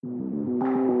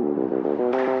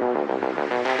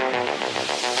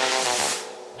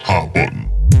Hot Button.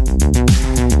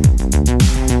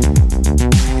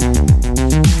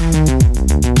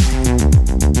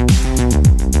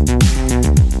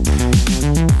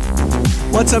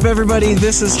 What's up, everybody?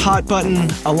 This is Hot Button.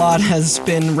 A lot has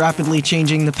been rapidly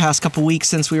changing the past couple weeks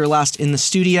since we were last in the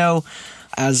studio.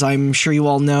 As I'm sure you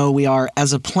all know, we are,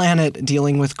 as a planet,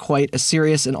 dealing with quite a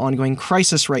serious and ongoing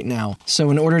crisis right now.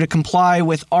 So in order to comply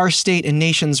with our state and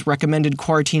nation's recommended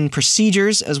quarantine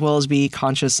procedures, as well as be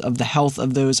conscious of the health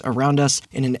of those around us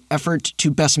in an effort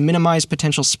to best minimize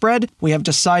potential spread, we have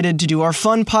decided to do our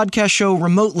fun podcast show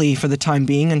remotely for the time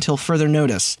being until further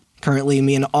notice. Currently,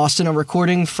 me and Austin are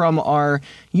recording from our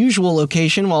usual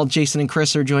location, while Jason and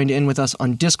Chris are joined in with us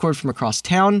on Discord from across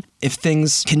town. If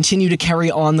things continue to carry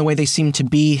on the way they seem to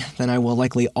be, then I will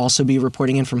likely also be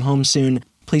reporting in from home soon.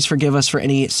 Please forgive us for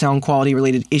any sound quality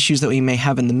related issues that we may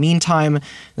have in the meantime.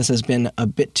 This has been a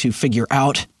bit to figure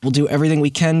out. We'll do everything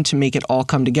we can to make it all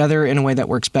come together in a way that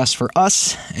works best for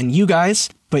us and you guys.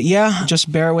 But yeah,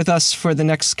 just bear with us for the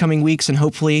next coming weeks, and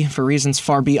hopefully, for reasons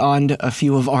far beyond a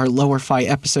few of our lower-fi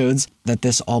episodes, that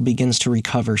this all begins to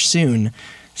recover soon.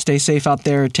 Stay safe out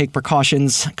there, take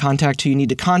precautions, contact who you need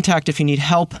to contact if you need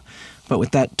help. But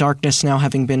with that darkness now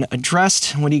having been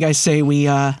addressed, what do you guys say we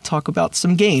talk about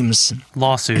some games?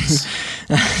 Lawsuits.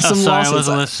 Lawsuits.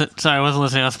 I wasn't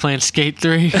listening. I was playing Skate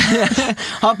 3.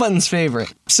 Hot Button's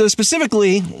favorite. So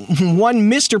specifically,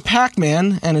 one Mr.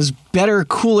 Pac-Man and his better,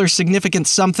 cooler, significant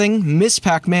something, Miss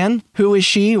Pac-Man. Who is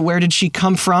she? Where did she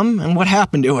come from? And what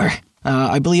happened to her?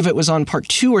 I believe it was on part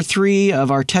 2 or 3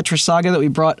 of our Tetris saga that we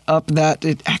brought up that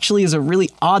it actually is a really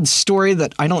odd story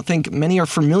that I don't think many are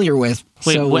familiar with.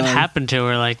 Wait, so, what happened to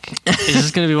her? Like, is this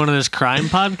going to be one of those crime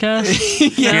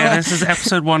podcasts? Yeah, this is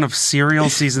episode 1 of Serial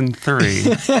Season 3.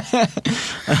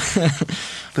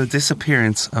 The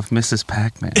disappearance of Mrs.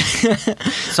 Pac-Man.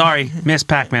 Sorry, Miss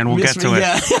Pac-Man, we'll get to it.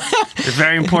 Yeah. It's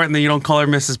very important that you don't call her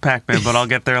Mrs. Pac-Man, but I'll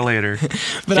get there later.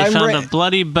 But they found a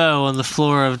bloody bow on the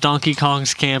floor of Donkey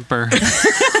Kong's camper.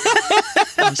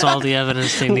 That's all the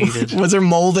evidence they needed. Was there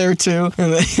mole there, too?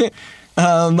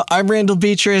 I'm Randall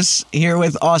Beatrice, here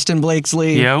with Austin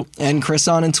Blakesley. Yep. And Chris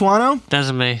Antuano.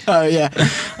 That's me. Oh, yeah.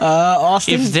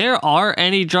 Austin? If there are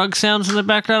any drug sounds in the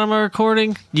background of my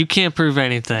recording, you can't prove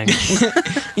anything.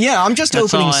 Yeah, I'm just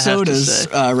opening sodas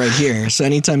right here. So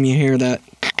anytime you hear that,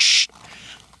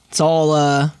 it's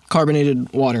all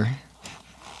carbonated water.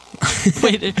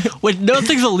 Wait,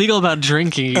 nothing's illegal about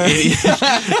drinking, you idiot.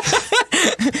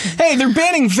 Hey, they're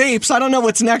banning vapes. I don't know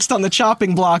what's next on the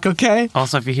chopping block, okay?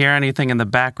 Also, if you hear anything in the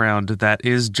background, that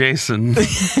is Jason.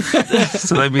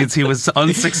 So that means he was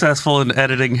unsuccessful in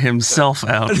editing himself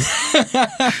out.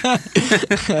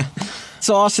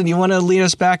 So, Austin, you want to lead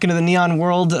us back into the neon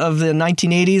world of the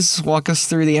 1980s? Walk us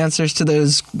through the answers to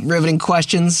those riveting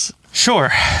questions?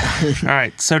 Sure. All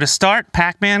right. So to start,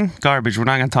 Pac-Man, garbage. We're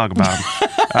not going to talk about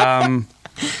him.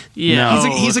 Yeah,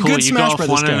 no. He's a good Smash Brothers character. You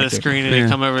go off one end of the screen and you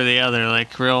come over the other,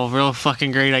 like real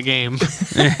fucking great at game.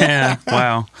 Yeah,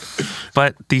 wow.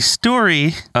 But the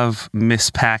story of Miss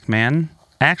Pac-Man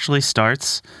actually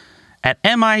starts at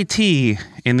MIT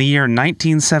in the year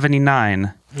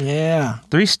 1979. Yeah.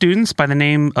 3 students by the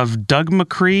name of Doug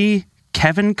McCree,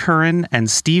 Kevin Curran, and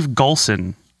Steve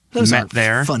Golson Those met aren't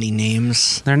there. Funny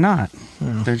names. They're not.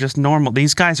 Oh. They're just normal.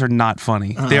 These guys are not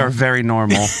funny. They are very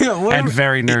normal and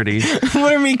very nerdy.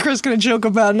 What are me and Chris going to joke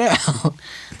about now?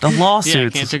 The lawsuits. Yeah, I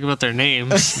can't talk about their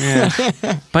names. Yeah.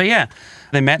 But yeah,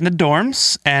 they met in the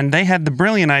dorms, and they had the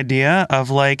brilliant idea of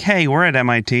like, hey, we're at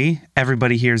MIT.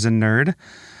 Everybody here's a nerd.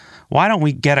 Why don't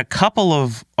we get a couple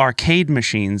of arcade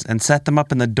machines and set them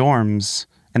up in the dorms,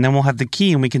 and then we'll have the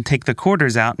key and we can take the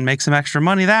quarters out and make some extra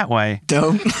money that way.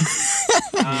 Dope.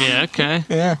 Yeah, okay.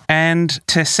 Yeah. And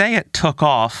to say it took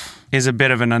off is a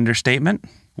bit of an understatement.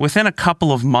 Within a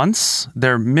couple of months,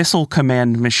 their missile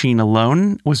command machine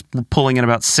alone was pulling in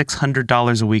about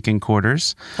 $600 a week in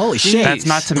quarters. Holy shit. That's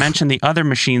not to mention the other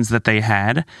machines that they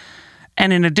had.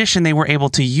 And in addition, they were able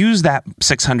to use that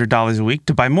 $600 a week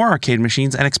to buy more arcade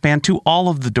machines and expand to all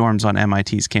of the dorms on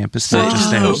MIT's campus, not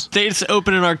just theirs. They just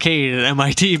open an arcade at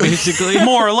MIT, basically.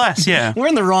 More or less, yeah. We're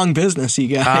in the wrong business, you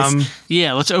guys.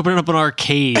 Yeah, let's open up an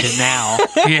arcade now.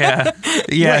 Yeah.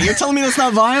 Wait, you're telling me that's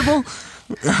not viable?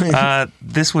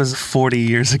 This was 40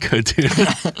 years ago, dude.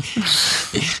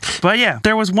 But yeah,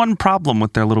 there was one problem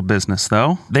with their little business,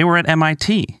 though. They were at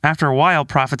MIT. After a while,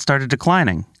 profits started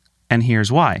declining. And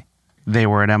here's why. They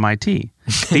were at MIT.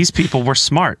 These people were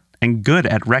smart and good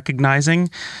at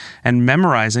recognizing and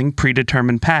memorizing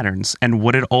predetermined patterns. And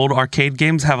what did old arcade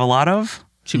games have a lot of?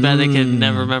 Too bad they could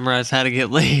never memorize how to get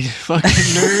laid. Fucking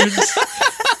nerds.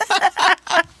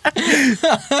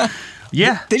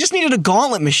 Yeah. They just needed a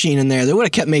gauntlet machine in there. They would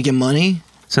have kept making money.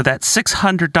 So that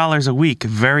 $600 a week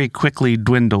very quickly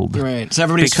dwindled. Right. So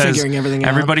everybody's because figuring everything out.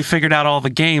 everybody figured out all the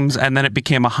games, and then it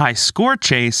became a high score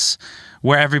chase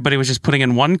where everybody was just putting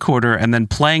in one quarter and then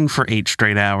playing for 8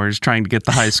 straight hours trying to get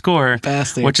the high score,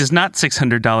 Bastards. which is not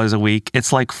 $600 a week.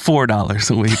 It's like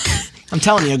 $4 a week. I'm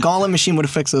telling you, a Gauntlet machine would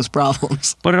have fixed those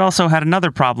problems. But it also had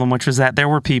another problem, which was that there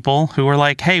were people who were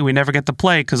like, hey, we never get to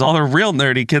play because all the real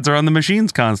nerdy kids are on the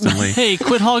machines constantly. Hey,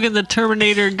 quit hogging the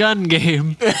Terminator gun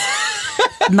game.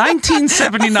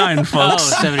 1979, Oh, folks.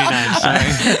 79, sorry.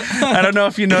 I don't know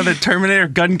if you know that Terminator,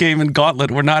 Gun Game, and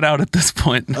Gauntlet were not out at this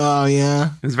point. Oh,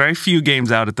 yeah. There's very few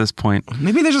games out at this point.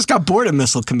 Maybe they just got bored of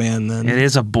Missile Command then. It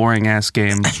is a boring-ass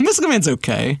game. Missile Command's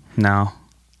okay. No.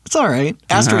 It's all right.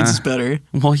 Asteroids is better.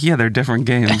 Well, yeah, they're different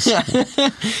games.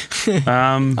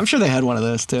 I'm sure they had one of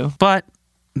those, too. But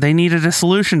they needed a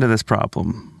solution to this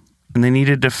problem. And they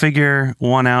needed to figure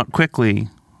one out quickly,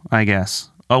 I guess.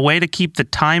 A way to keep the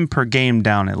time per game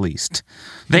down, at least.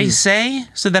 They say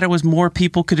so that it was more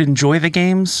people could enjoy the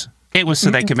games. It was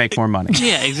so they could make more money.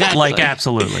 Yeah, exactly. Like,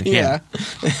 absolutely. Yeah.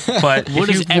 But What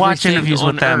if is you watch everything interviews on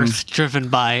with them... Earth driven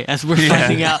by? As we're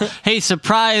finding out, hey,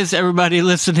 surprise, everybody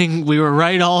listening, we were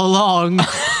right all along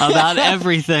about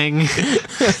everything.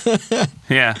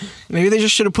 Yeah. Maybe they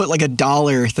just should have put like a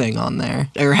dollar thing on there.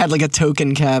 Or had like a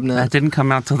token cabinet. That didn't come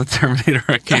out till the Terminator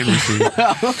arcade machine.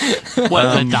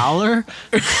 What, the dollar?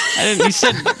 You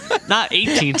said not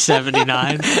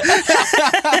 1879.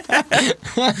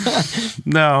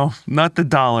 No, not the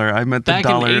dollar. I meant the Back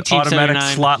in dollar. 1879,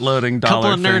 Automatic slot loading A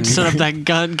dollar couple of nerds thing. set up that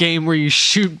gun game where you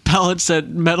shoot pellets at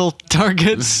metal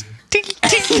targets. Tink,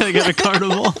 tink, like at a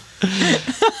carnival.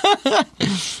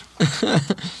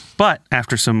 But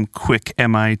after some quick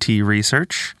MIT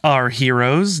research, our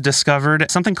heroes discovered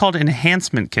something called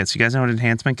enhancement kits. You guys know what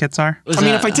enhancement kits are? Was I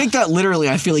mean, that- if I take that literally,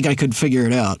 I feel like I could figure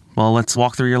it out. Well, let's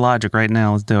walk through your logic right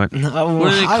now. Let's do it. Oh, What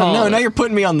do they I don't call know. it? Now you're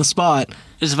putting me on the spot.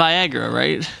 It's Viagra,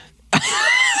 right?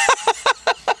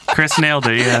 Chris nailed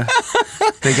it, yeah.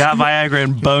 They got Viagra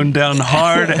and boned down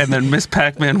hard, and then Miss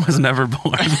Pac-Man was never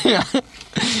born.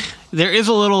 There is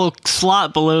a little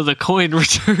slot below the coin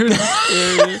return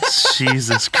area.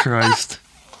 Jesus Christ.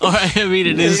 Or, I mean,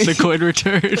 it is the coin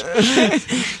return.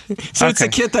 So it's a Okay.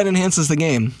 kit that enhances the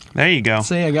game. There you go.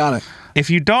 See, I got it. If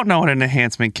you don't know what an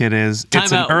enhancement kit is, it's Time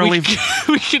an out. early...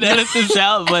 We can edit this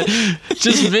out, but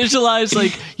just visualize,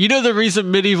 like, you know the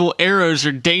reason medieval arrows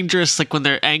are dangerous, like when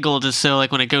they're angled is so,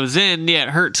 like when it goes in, yeah, it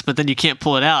hurts, but then you can't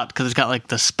pull it out because it's got like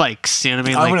the spikes. You know what I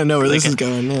mean? I Like, want to know where like this is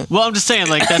going. Yeah. Well, I'm just saying,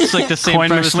 like, that's like the same Coin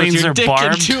premise with machines your are dick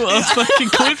barbed. into a fucking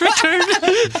coin return.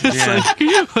 It's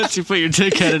Yeah. like, once you put your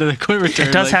dick head into the coin return.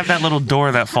 It does like, have that little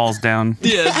door that falls down.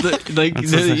 Yeah, like,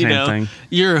 That's the you same know, thing.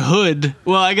 your hood.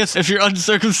 Well, I guess if you're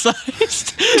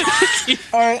uncircumcised.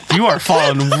 All right. You are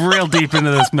falling real deep into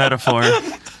this metaphor.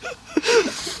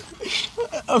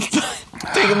 I'm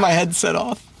taking my headset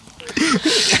off.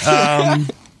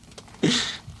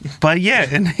 But yeah,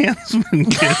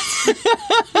 enhancement kits.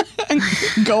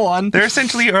 Go on. They're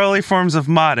essentially early forms of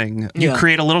modding. You Yeah.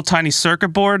 create a little tiny circuit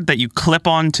board that you clip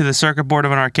onto the circuit board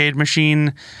of an arcade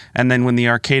machine, and then when the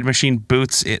arcade machine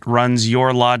boots, it runs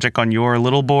your logic on your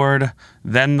little board,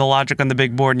 then the logic on the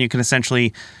big board, and you can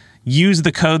essentially use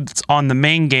the code that's on the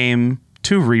main game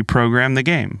to reprogram the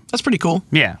game. That's pretty cool.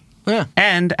 Yeah. Yeah.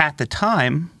 And at the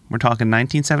time, we're talking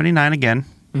 1979 again.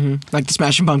 Like the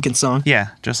Smashing Pumpkins song. Yeah,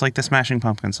 just like the Smashing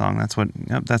Pumpkins song. That's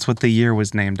what the year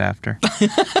was named after.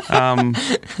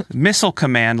 Missile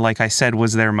Command, like I said,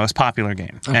 was their most popular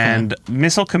game. Okay. And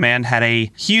Missile Command had a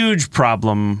huge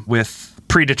problem with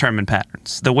predetermined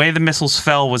patterns. The way the missiles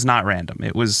fell was not random.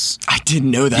 It was... I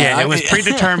didn't know that. Yeah, it was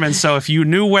predetermined, so if you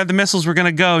knew where the missiles were going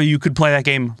to go, you could play that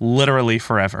game literally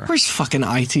forever. Where's fucking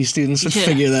IT students to Yeah.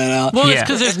 figure that out? Well, it's Yeah.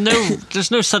 because there's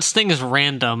no such thing as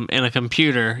random in a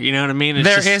computer. You know what I mean? It's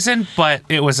There just, isn't, but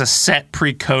it was a set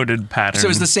pre-coded pattern. So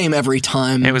it was the same every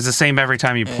time. It was the same every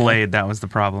time you played. That was the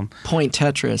problem. Point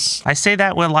Tetris. I say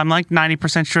that, well, I'm like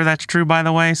 90% sure that's true, by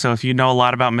the way. So if you know a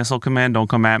lot about Missile Command, don't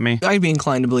come at me. I'd be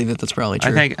inclined to believe that that's probably true.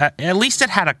 I think at least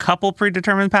it had a couple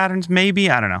predetermined patterns,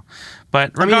 maybe. I don't know.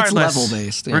 But I mean, it's regardless,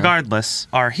 level-based, yeah. regardless,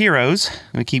 our heroes,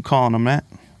 we keep calling them that,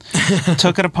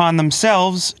 took it upon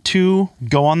themselves to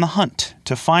go on the hunt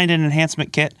to find an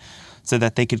enhancement kit so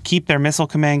that they could keep their Missile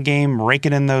Command game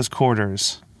raking in those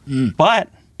quarters. But,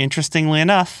 interestingly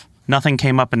enough, nothing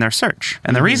came up in their search.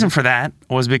 And the reason for that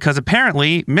was because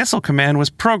apparently Missile Command was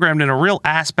programmed in a real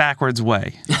ass-backwards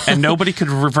way. And nobody could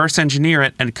reverse engineer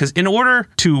it. And because in order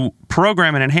to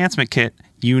program an enhancement kit,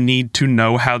 you need to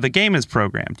know how the game is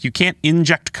programmed. You can't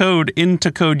inject code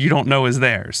into code you don't know is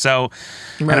there. So,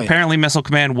 and apparently Missile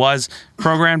Command was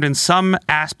programmed in some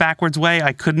ass-backwards way.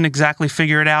 I couldn't exactly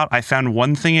figure it out. I found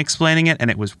one thing explaining it, and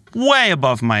it was way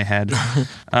above my head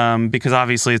because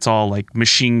obviously it's all like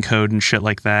machine code and shit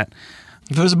like that.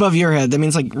 If it was above your head, that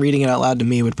means like reading it out loud to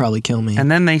me would probably kill me. And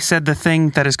then they said the thing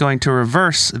that is going to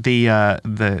reverse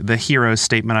the hero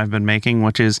statement I've been making,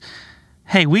 which is,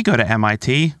 hey, we go to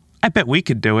MIT. I bet we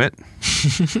could do it.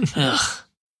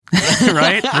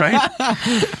 Right?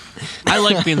 I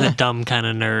like being the dumb kind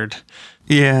of nerd.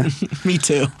 Yeah. Me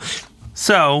too.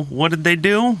 So, what did they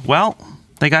do? Well,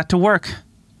 they got to work.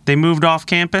 They moved off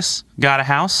campus, got a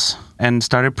house, and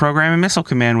started programming Missile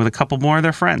Command with a couple more of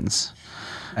their friends.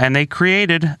 And they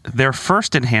created their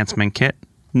first enhancement kit,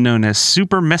 known as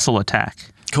Super Missile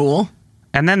Attack. Cool.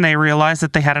 And then they realized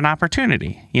that they had an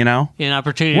opportunity, you know? An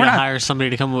opportunity to hire somebody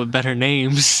to come up with better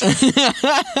names.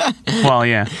 Well,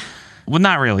 yeah. Well,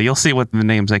 not really. You'll see what the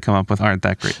names they come up with aren't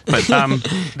that great. But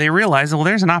they realized, well,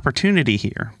 there's an opportunity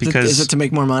here. Because Is it to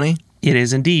make more money? It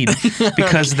is indeed.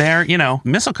 Because they're,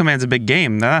 Missile Command's a big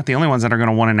game. They're not the only ones that are going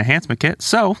to want an enhancement kit.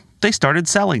 So they started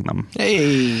selling them.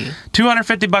 Hey.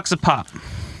 $250 a pop.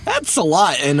 That's a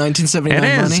lot in 1979 It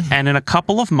is. money. And in a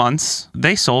couple of months,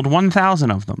 they sold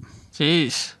 1,000 of them.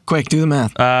 Jeez. Quick, do the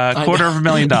math.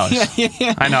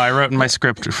 $250,000. I know. I wrote in my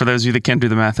script, for those of you that can't do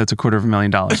the math, that's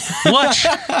 $250,000. Which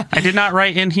I did not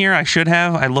write in here. I should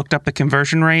have. I looked up the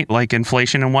conversion rate, like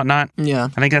inflation and whatnot. Yeah.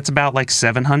 I think that's about like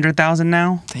 $700,000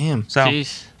 now. Damn. So,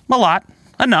 Jeez. a lot.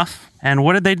 Enough. And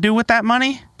what did they do with that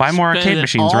money? Buy more arcade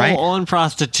machines, right? All on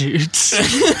prostitutes.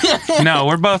 No,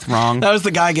 we're both wrong. That was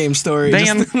the guy game story. They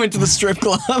Just went to the strip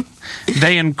club.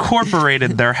 They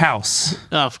incorporated their house.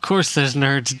 Oh, of course those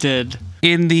nerds did.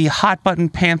 In the Hot Button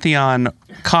Pantheon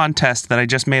contest that I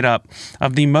just made up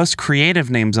of the most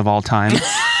creative names of all time,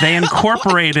 they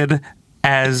incorporated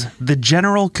as the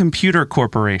General Computer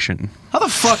Corporation. How the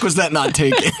fuck was that not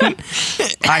taken?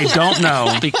 I don't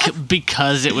know.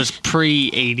 Because it was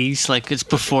pre-80s, like it's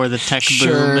before the tech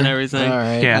boom and everything. All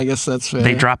right, Yeah. I guess that's fair.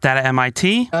 They dropped out of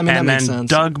MIT, I mean, that and makes then sense.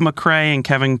 Doug McRae and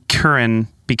Kevin Curran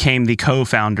became the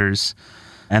co-founders.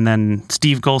 And then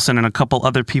Steve Golson and a couple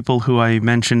other people who I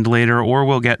mentioned later or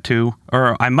will get to,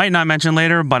 or I might not mention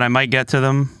later, but I might get to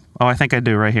them. Oh, I think I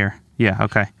do right here. Yeah,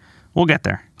 okay. We'll get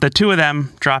there. The two of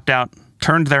them dropped out,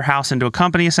 turned their house into a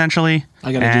company essentially,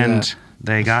 I gotta do and that.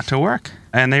 they got to work.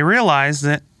 And they realized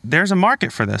that there's a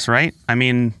market for this, right? I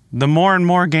mean, the more and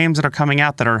more games that are coming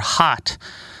out that are hot,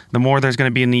 the more there's going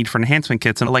to be a need for enhancement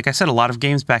kits. And like I said, a lot of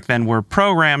games back then were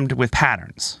programmed with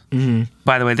patterns. Mm-hmm.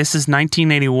 By the way, this is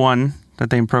 1981 that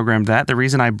they programmed that. The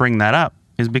reason I bring that up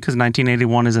is because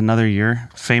 1981 is another year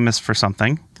famous for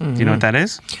something. Mm-hmm. Do you know what that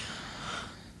is?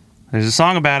 There's a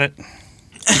song about it.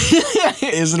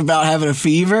 Is it about having a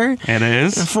fever? It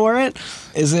is. For it?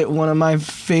 Is it one of my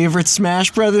favorite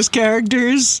Smash Brothers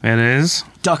characters? It is.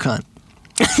 Duck Hunt.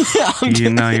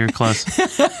 You know you're close.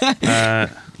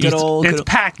 It's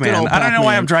Pac-Man. I don't know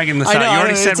why I'm dragging this out. You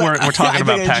already said we're talking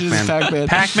about Pac-Man.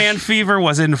 Pac-Man fever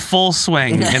was in full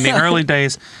swing in the early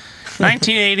days.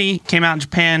 1980 came out in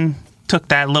Japan, took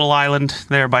that little island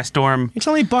there by storm. You're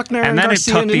telling me Buckner and then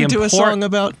Garcia didn't do a song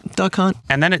about Duck Hunt?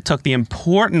 And then it took the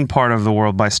important part of the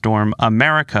world by storm,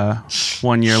 America,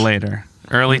 1 year later.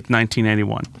 Early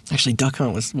 1981. Actually, Duck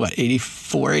Hunt was,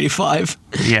 84, 85?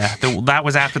 Yeah, that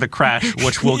was after the crash,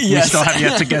 which we still have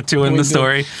yet to get to in the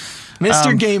story.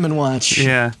 Mr. Game & Watch.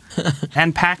 Yeah.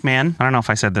 And Pac-Man. I don't know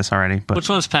if I said this already, but... Which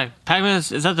one's Pac-Man?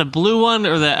 Is that the blue one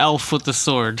or the elf with the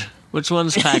sword? Which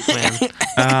one's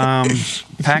Pac-Man?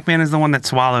 Pac-Man is the one that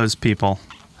swallows people.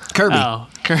 Kirby. Oh,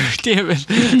 Kirby, damn it.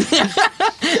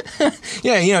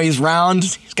 Yeah, he's round.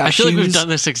 He's got I feel shoes. like we've done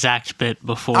this exact bit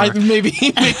before. Maybe.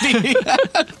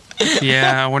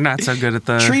 Yeah, we're not so good at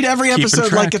the... Treat every keeping episode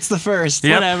track. like it's the first.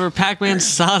 Yep. Whatever. Pac-Man,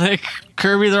 Sonic,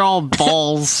 Kirby, they're all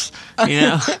balls.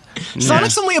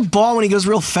 Sonic's only a ball when he goes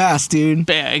real fast, dude.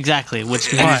 Yeah, exactly,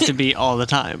 which needs to be all the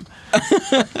time.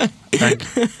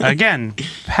 Again,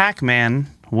 Pac-Man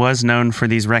was known for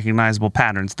these recognizable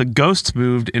patterns. The ghosts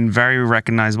moved in very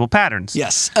recognizable patterns.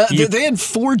 Yes. They had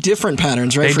 4 different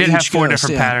patterns, right? They for did have each 4 ghost,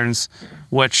 different patterns,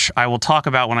 which I will talk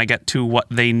about when I get to what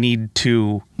they need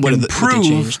to improve. What they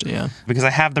changed, yeah. Because I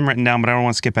have them written down, but I don't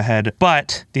want to skip ahead.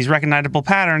 But these recognizable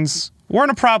patterns weren't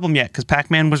a problem yet, because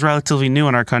Pac-Man was relatively new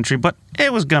in our country, but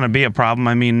it was going to be a problem.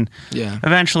 I mean,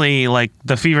 eventually,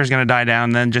 the fever's going to die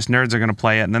down, then just nerds are going to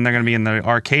play it, and then they're going to be in the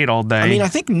arcade all day. I mean, I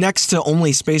think next to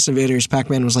only Space Invaders,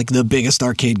 Pac-Man was the biggest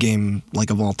arcade game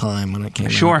of all time when it came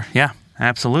out. Sure, yeah,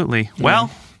 absolutely. Yeah.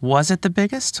 Well, Was it the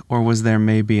biggest, or was there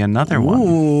maybe another one?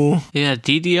 Ooh, Yeah,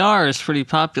 DDR is pretty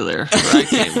popular where I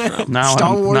came from. Now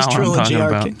Star I'm- Wars now I'm trilogy talking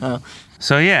arcade. about.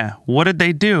 So yeah, what did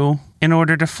they do in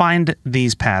order to find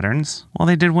these patterns? Well,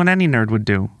 they did what any nerd would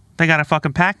do. They got a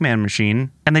fucking Pac-Man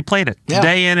machine, and they played it Yeah.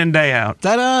 day in and day out.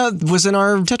 That was in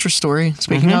our Tetris story,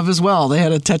 speaking of as well. They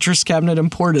had a Tetris cabinet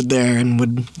imported there and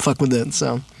would fuck with it.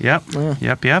 So, Yep,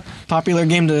 yep. popular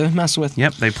game to mess with.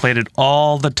 Yep, they played it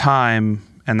all the time,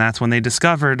 and that's when they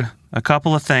discovered a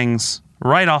couple of things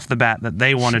right off the bat that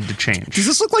they wanted to change. Does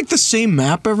this look like the same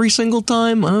map every single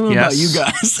time? I don't know about you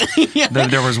Yes. guys. Yeah.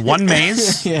 There was one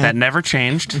maze Yeah. that never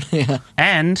changed,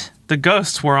 and the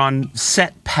ghosts were on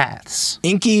set paths.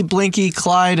 Inky, Blinky,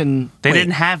 Clyde, and... They wait,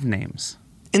 didn't have names.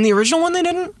 In the original one, they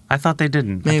didn't? I thought they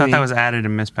didn't. I Maybe. thought that was added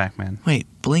in Miss Pac-Man. Wait,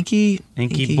 Blinky...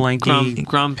 Inky, Blinky,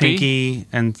 Grumpy. Pinky,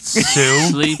 and Sue.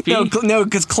 Sleepy. No,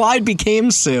 because Clyde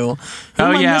became Sue. Who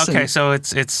am I missing? Okay, so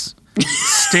it's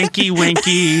Stinky,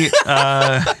 Winky,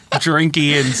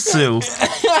 Drinky, and Sue.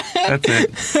 That's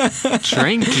it.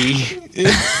 Drinky.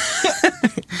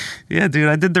 Yeah, dude,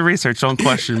 I did the research. Don't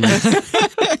question me.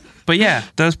 But yeah,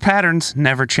 those patterns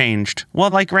never changed. Well,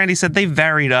 like Randy said, they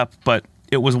varied up, but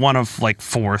it was one of like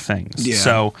 4 things. Yeah.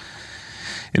 So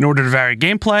in order to vary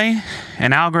gameplay,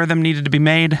 an algorithm needed to be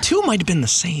made. 2 might have been the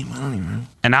same. I don't even know.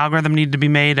 An algorithm needed to be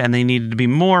made, and they needed to be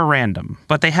more random.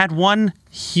 But they had one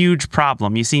huge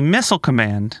problem. You see, Missile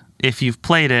Command, if you've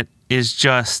played it, is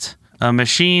just a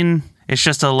machine. It's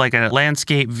just like a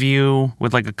landscape view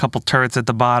with like a couple turrets at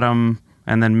the bottom,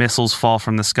 and then missiles fall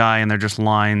from the sky, and they're just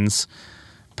lines.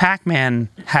 Pac-Man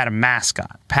had a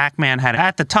mascot. Pac-Man had,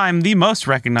 at the time, the most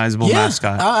recognizable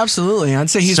mascot. Oh, absolutely. I'd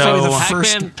say he's So- probably the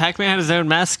first... Pac-Man had his own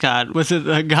mascot. Was it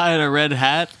a guy in a red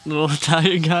hat? Little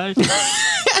Italian guy?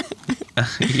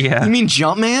 Yeah. You mean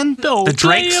Jumpman? No, The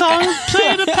Drake song?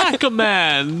 Play the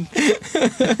Pac-Man.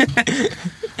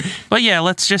 But yeah,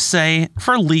 let's just say,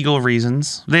 for legal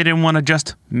reasons, they didn't want to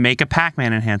just make a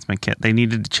Pac-Man enhancement kit. They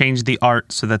needed to change the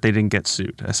art so that they didn't get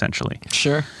sued, essentially.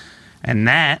 Sure. And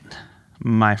that,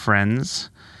 my friends,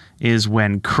 is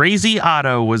when Crazy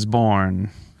Otto was born.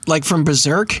 Like from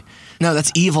Berserk? No,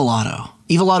 that's Evil Otto.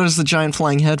 Evil Otto is the giant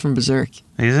flying head from Berserk.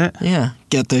 Is it? Yeah.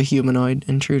 Get the humanoid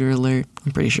intruder alert.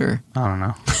 I'm pretty sure. I don't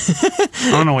know. I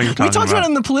don't know what you're We talking talked about it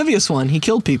in the Polybius one. He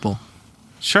killed people.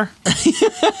 Sure.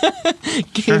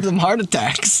 Gave them heart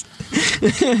attacks.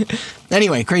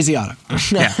 Anyway, Crazy Otto.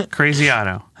 Yeah, Crazy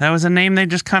Otto. That was a name they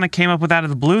just kind of came up with out of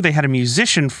the blue. They had a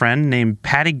musician friend named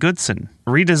Patty Goodson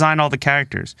redesign all the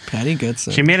characters. Patty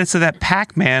Goodson. She made it so that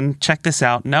Pac-Man, check this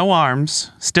out, no arms,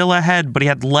 still a head, but he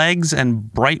had legs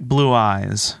and bright blue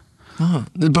eyes.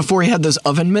 Before he had those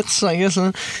oven mitts, I guess.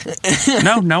 Huh?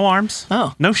 No arms.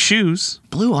 Oh. No shoes.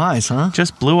 Blue eyes, huh?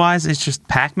 Just blue eyes. It's just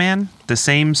Pac-Man, the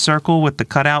same circle with the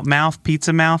cutout mouth,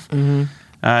 pizza mouth,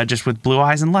 just with blue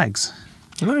eyes and legs.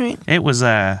 All right. It was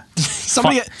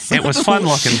Somebody. it was fun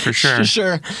looking for sure.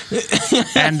 Sure.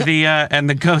 And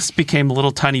the ghosts became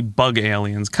little tiny bug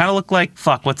aliens. Kind of look like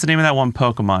what's the name of that one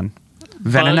Pokemon?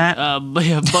 Venonat?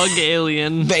 Bug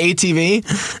alien. The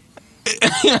ATV.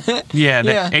 Yeah,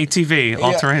 the Yeah. ATV,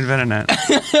 all-terrain Venonat.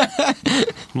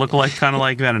 Look kind of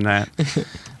like Venonat.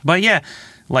 But yeah,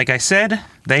 like I said,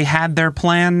 they had their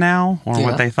plan now, or Yeah.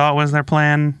 what they thought was their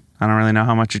plan. I don't really know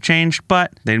how much it changed,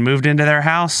 but they moved into their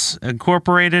house,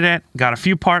 incorporated it, got a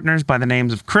few partners by the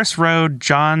names of Chris Rode,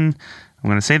 John, I'm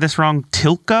going to say this wrong,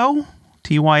 Tylko,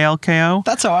 Tylko,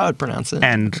 That's how I would pronounce it.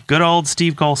 and good old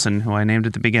Steve Golson, who I named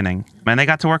at the beginning. And they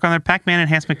got to work on their Pac-Man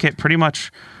enhancement kit pretty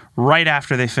much right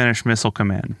after they finished Missile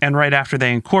Command, and right after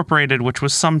they incorporated, which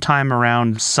was sometime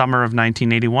around summer of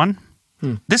 1981.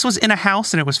 This was in a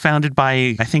house, and it was founded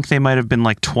by, I think they might have been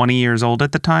like 20 years old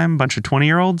at the time, a bunch of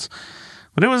 20-year-olds.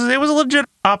 But it was a legit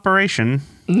operation.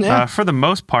 Yeah. For the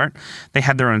most part, they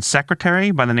had their own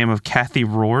secretary by the name of Kathy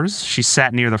Roars. She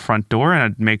sat near the front door in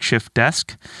a makeshift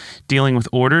desk, dealing with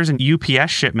orders and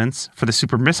UPS shipments for the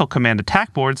Super Missile Command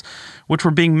attack boards, which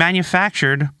were being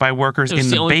manufactured by workers It was in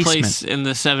the the only basement. place in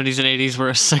the 70s and 80s where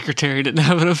a secretary didn't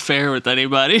have an affair with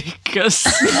anybody. Because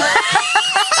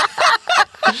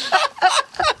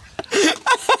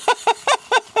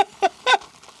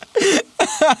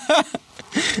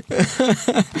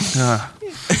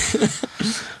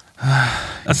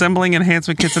Assembling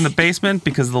enhancement kits in the basement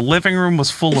because the living room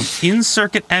was full of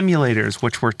in-circuit emulators,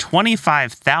 which were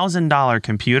 $25,000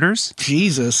 computers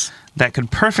Jesus. that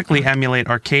could perfectly emulate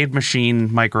arcade machine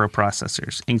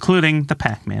microprocessors, including the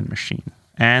Pac-Man machine.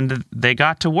 And they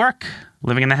got to work.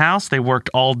 Living in the house, they worked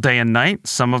all day and night.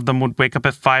 Some of them would wake up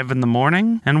at 5 in the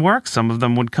morning and work. Some of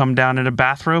them would come down in a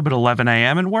bathrobe at 11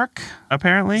 a.m. and work,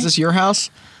 apparently. Is this your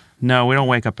house? No, we don't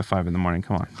wake up at 5 in the morning.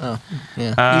 Come on. Oh, yeah.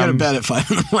 You go to bed at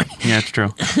 5 in the morning. Yeah, it's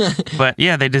true. But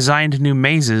yeah, they designed new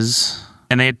mazes,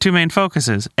 and they had two main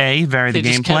focuses. A, vary the They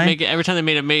just kept gameplay. every time they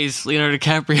made a maze, Leonardo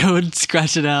DiCaprio would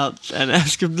scratch it out and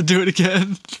ask him to do it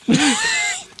again.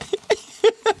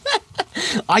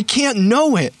 I can't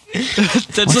know it.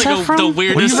 That's What's that from? the What are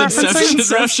you weirdest referencing?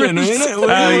 Inception reference. ain't it?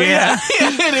 Oh, yeah.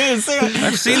 It is.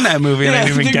 I've seen that movie, and I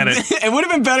didn't even get it. It would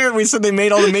have been better if we said they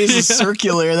made all the mazes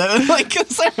circular. That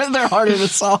because they're harder to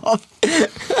solve.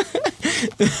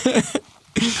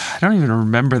 I don't even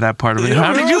remember that part of it.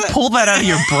 How did you pull that out of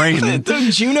your brain?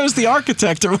 Juno's the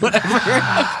architect or whatever.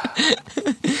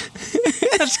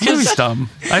 That's That was dumb.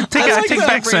 I take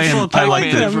back saying I like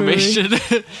Pac-Man it. information.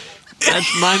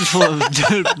 That's mindful of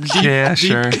Yeah, deep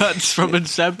sure. cuts from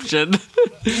Inception.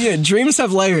 Yeah, dreams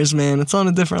have layers, man. It's on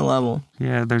a different level.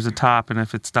 Yeah, there's a top, and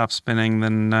if it stops spinning,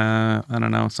 then I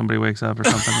don't know, somebody wakes up or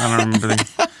something. I don't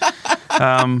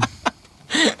remember.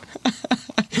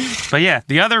 But yeah,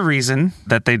 the other reason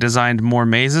that they designed more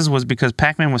mazes was because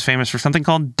Pac-Man was famous for something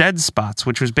called dead spots,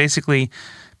 which was basically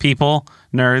people,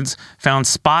 nerds, found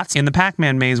spots in the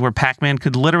Pac-Man maze where Pac-Man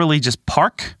could literally just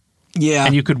park. Yeah.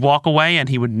 And you could walk away and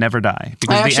he would never die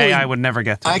because the AI would never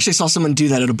get to him. I actually saw someone do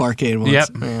that at a barcade once. Yep.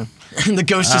 Yeah. And the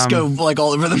ghosts just go like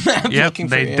all over the map. Yep, looking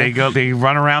for they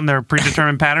run around their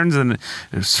predetermined patterns and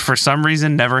for some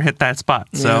reason never hit that spot.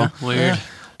 So Weird. Yeah.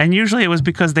 And usually it was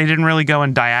because they didn't really go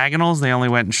in diagonals. They only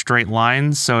went in straight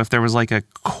lines. So if there was like a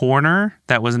corner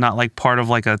that was not like part of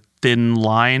like a thin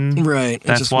line, Right. It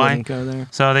that's just why. wouldn't go there.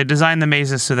 So they designed the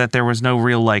mazes so that there was no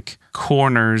real like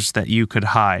corners that you could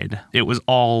hide. It was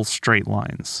all straight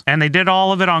lines. And they did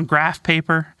all of it on graph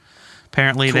paper.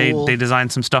 Apparently Cool. they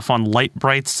designed some stuff on light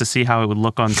brights to see how it would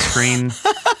look on screen.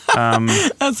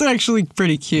 That's actually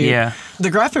pretty cute. Yeah. The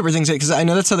graph paper thing's because I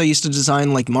know that's how they used to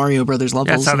design like Mario Brothers levels.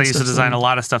 That's how and they used to stuff, design so- a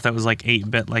lot of stuff that was like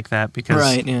 8-bit like that because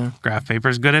Right, yeah. graph paper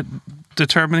is good at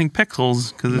determining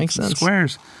pixels because Makes it's sense.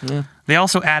 squares. Yeah. They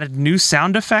also added new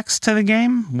sound effects to the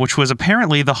game, which was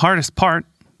apparently the hardest part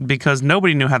because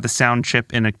nobody knew how the sound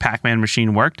chip in a Pac-Man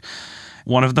machine worked.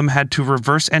 One of them had to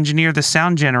reverse engineer the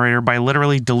sound generator by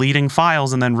literally deleting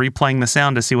files and then replaying the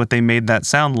sound to see what they made that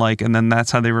sound like, and then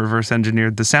that's how they reverse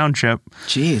engineered the sound chip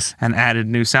Jeez. and added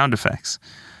new sound effects.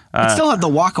 It still had the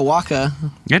Waka Waka.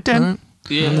 It did.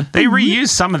 Yeah. They reused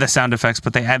some of the sound effects,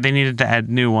 but they needed to add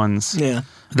new ones. Yeah.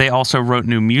 They also wrote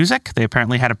new music. They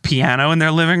apparently had a piano in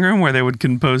their living room where they would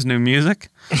compose new music.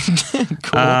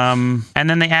 Cool. And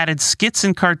then they added skits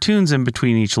and cartoons in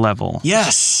between each level.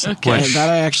 Yes. Okay. That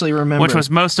I actually remember. Which was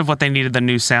most of what they needed the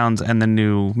new sounds and the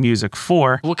new music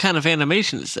for. What kind of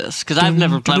animation is this? Because I don't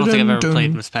think I've ever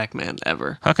played Miss Pac-Man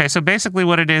ever. Okay, so basically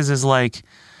what it is like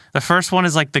the first one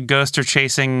is like the ghosts are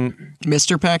chasing.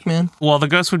 Mr. Pac-Man. Well, the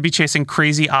ghost would be chasing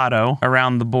Crazy Otto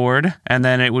around the board, and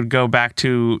then it would go back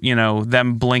to,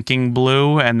 them blinking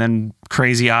blue, and then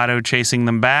Crazy Otto chasing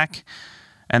them back.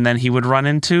 And then he would run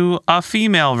into a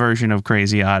female version of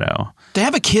Crazy Otto. They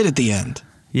have a kid at the end.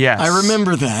 Yes. I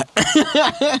remember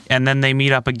that. And then they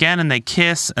meet up again and they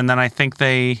kiss, and then I think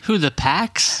they Who, the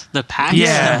Pacs? The Pacs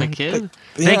Yeah. have a kid?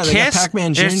 they got kiss.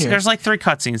 Pac-Man Jr. There's like 3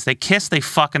 cutscenes. They kiss, they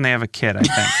fuck, and they have a kid, I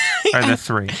think. Or the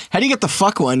 3. How do you get the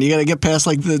fuck one? You got to get past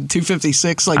like the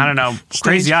 256. Like I don't know. stage?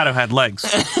 Crazy Otto had legs.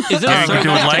 Is it a you can do it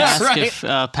throwback to like- ask Right. if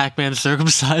Pac-Man's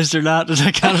circumcised or not? Does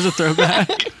that count as a throwback?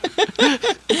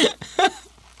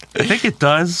 I think it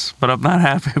does, but I'm not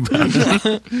happy about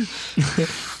it.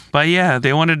 But yeah,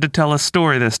 they wanted to tell a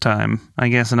story this time. I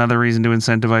guess another reason to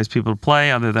incentivize people to play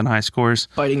other than high scores.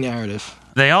 Fighting narrative.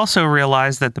 They also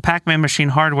realized that the Pac-Man machine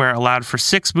hardware allowed for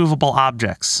 6 movable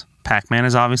objects. Pac-Man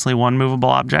is obviously one movable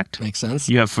object. Makes sense.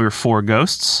 You have your 4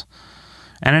 ghosts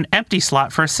and an empty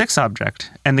slot for a 6th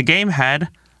object. And the game had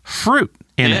fruit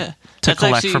in it to That's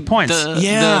collect actually for points. The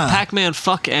Yeah. Pac-Man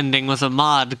fuck ending was a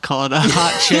mod called a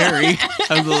Hot Cherry,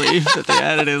 I believe, that they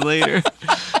added in later.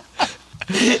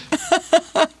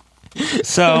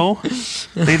 So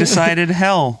they decided,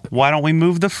 hell, why don't we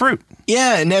move the fruit?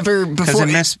 Yeah, never Because before.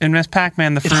 in Miss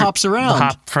Pac-Man, the fruit hops around.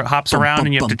 hops around,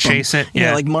 and you have to chase it.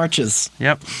 Yeah, like marches.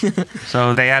 Yep.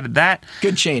 So they added that,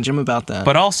 Good change. I'm about that.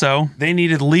 but also they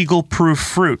needed legal proof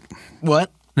fruit.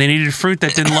 what? They needed fruit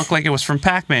that didn't look like it was from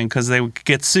Pac-Man because they would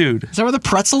get sued. Is that where the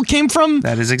pretzel came from?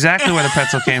 That is exactly where the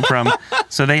pretzel came from.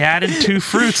 So they added 2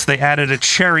 fruits. They added a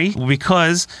cherry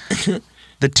because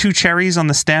the 2 cherries on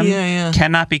the stem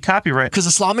cannot be copyrighted Because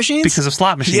of slot machines? because of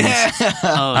slot machines. Yeah.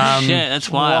 Oh, shit, that's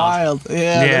wild. Yeah,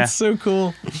 Yeah. that's so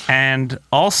cool. And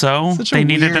also, Such a they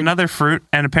needed weird- another fruit,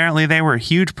 and apparently they were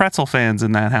huge pretzel fans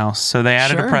in that house, so they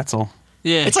added Sure. a pretzel.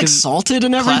 Yeah, It's like 'cause salted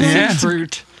and classic everything. Yeah.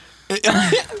 fruit.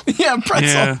 Yeah, pretzel.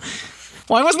 Yeah.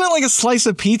 Why wasn't it like a slice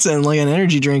of pizza and like an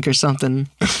energy drink or something?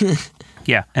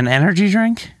 Yeah, an energy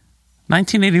drink?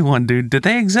 1981, dude. Did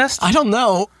they exist? I don't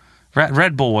know.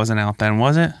 Red Bull wasn't out then,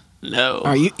 was it? No. All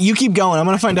right, you keep going. I'm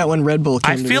going to find out when Red Bull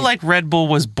came I to feel be. like Red Bull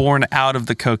was born out of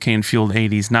the cocaine-fueled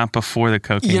 80s, not before the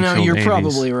cocaine-fueled 80s. You're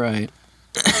probably right.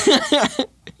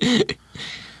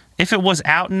 If it was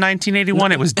out in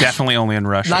 1981, it was definitely only in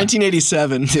Russia.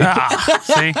 1987. Dude.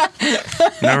 See?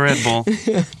 No Red Bull.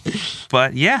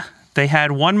 But yeah, they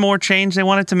had one more change they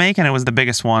wanted to make, and it was the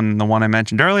biggest one, the one I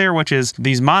mentioned earlier, which is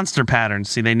these monster patterns.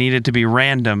 See, they needed to be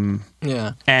random.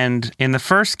 Yeah. And in the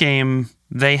first game,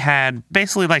 they had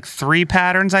basically like 3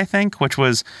 patterns, I think, which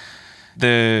was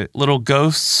the little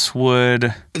ghosts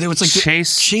would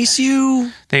chase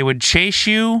you, They would chase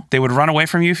you. They would run away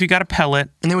from you if you got a pellet.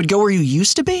 and they would go where you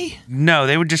used to be? No,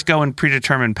 they would just go in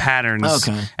predetermined patterns.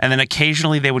 Okay. And then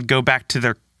occasionally they would go back to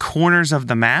their corners of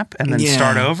the map and then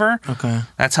start over. Okay.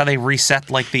 That's how they reset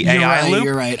like the AI loop.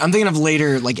 You're right. I'm thinking of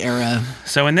later like era.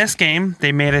 So in this game,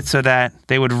 they made it so that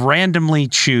they would randomly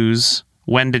choose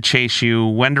when to chase you,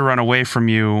 when to run away from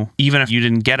you, even if you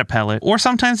didn't get a pellet. Or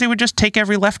sometimes they would just take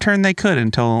every left turn they could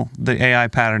until the AI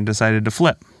pattern decided to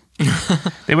flip.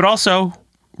 They would also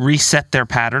reset their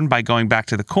pattern by going back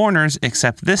to the corners,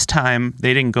 except this time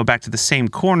they didn't go back to the same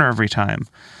corner every time.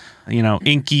 You know,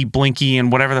 Inky, Blinky,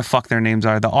 and whatever the fuck their names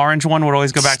are. The orange one would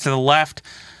always go back to the left.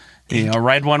 You know,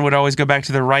 red one would always go back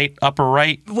to the right, upper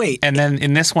right. Wait. And then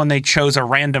in this one, they chose a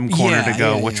random corner to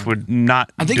go, which would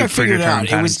not I think do I figured it out.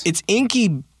 predetermined It's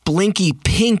Inky, Blinky,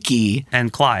 Pinky,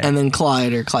 and Clyde. and then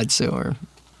Clyde or Clyde Sue. Or,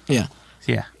 yeah.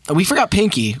 Yeah. We forgot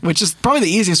Pinky, which is probably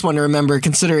the easiest one to remember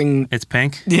considering. It's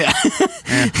pink. Yeah.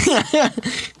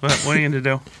 What are you going to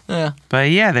do? Yeah. But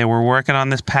yeah, they were working on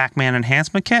this Pac-Man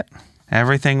enhancement kit.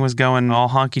 Everything was going all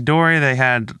honky-dory. They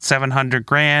had 700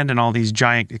 grand and all these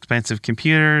giant expensive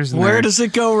computers. And Where does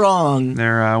it go wrong?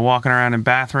 They're walking around in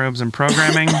bathrobes and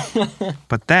programming.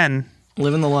 But then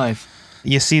Living the life.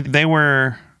 you see they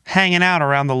were hanging out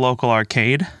around the local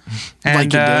arcade. And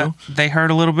Like you do. they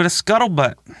heard a little bit of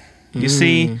scuttlebutt. You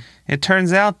see, it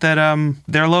turns out that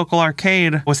their local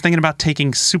arcade was thinking about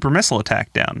taking Super Missile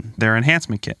Attack down, their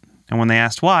enhancement kit. And when they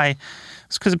asked why,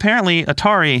 it's because apparently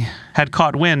Atari had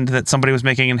caught wind that somebody was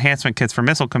making enhancement kits for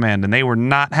Missile Command, and they were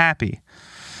not happy.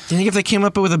 Do you think if they came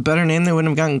up with a better name, they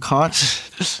wouldn't have gotten caught?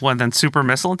 What, then Super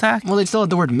Missile Attack? Well, they still had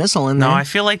the word missile in there. No, I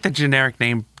feel like the generic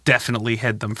name definitely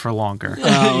hid them for longer.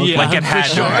 Oh, Yeah, like it for had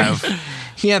sure. to have.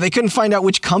 Yeah, they couldn't find out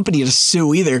which company to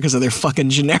sue either because of their fucking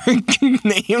generic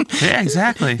name. Yeah,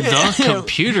 exactly. The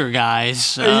computer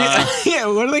guys. Yeah,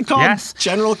 what are they called? Yes.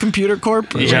 General Computer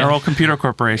Corp? Yeah. General Computer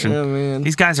Corporation. Oh, man.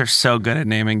 These guys are so good at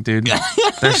naming, dude.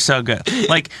 They're so good.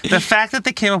 Like, the fact that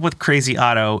they came up with Crazy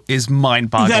Otto is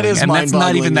mind-boggling. That is and that's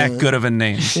not even mind-boggling, that good of a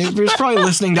name. They were probably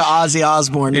listeling to Ozzy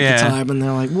Osbourne at Yeah. the time, and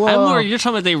they're like, whoa. I'm more, you're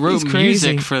talking about they wrote he's crazy.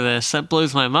 music for this. That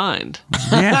blows my mind.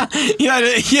 Yeah.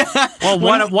 yeah. Well,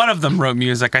 one of them wrote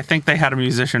music. I think they had a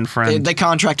musician friend. They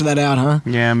contracted that out, huh?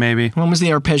 Yeah, maybe. When was the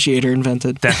arpeggiator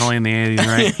invented? Definitely in the 80s,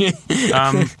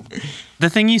 right? The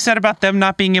thing you said about them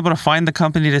not being able to find the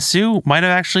company to sue might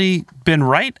have actually been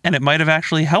right, and it might have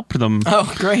actually helped them.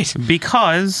 Oh, great.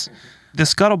 Because the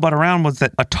scuttlebutt around was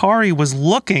that Atari was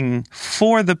looking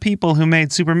for the people who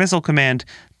made Super Missile Command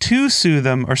to sue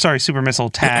them, or sorry, Super Missile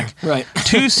Attack, Right.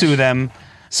 to sue them.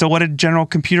 So what did General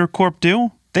Computer Corp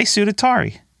do? They sued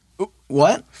Atari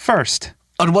What? first.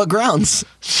 On what grounds?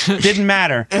 Didn't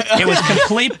matter. It was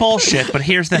complete bullshit, but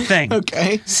here's the thing.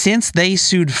 Okay. Since they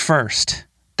sued first,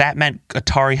 that meant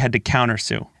Atari had to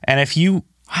countersue. And if you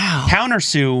Wow.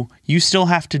 countersue, you still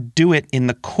have to do it in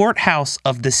the courthouse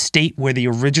of the state where the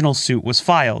original suit was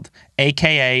filed,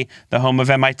 aka the home of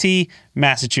MIT,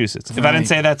 Massachusetts. If I didn't Right.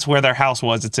 say that's where their house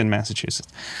was, it's in Massachusetts.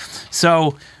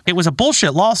 So it was a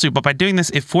bullshit lawsuit, but by doing this,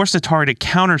 it forced Atari to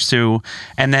countersue,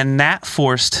 and then that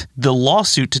forced the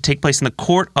lawsuit to take place in the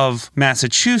court of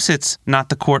Massachusetts, not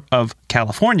the court of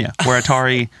California, where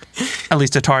Atari, at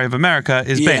least Atari of America,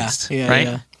 is based, yeah, right?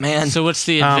 Yeah. Man. So what's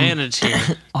the advantage here?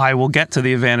 I will get to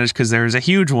the advantage because there is a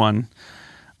huge one.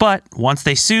 But once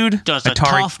they sued, Does a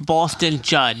Atari, tough Boston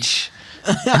judge.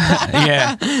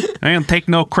 yeah, I don't take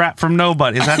no crap from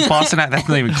nobody. Is that Boston accent? That's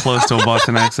not even close to a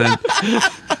Boston accent.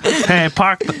 Hey,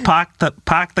 park the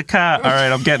car. All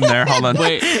right, I'm getting there. Hold on.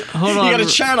 Wait, hold on. you gotta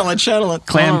channel it.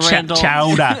 Clam Oh, Randall.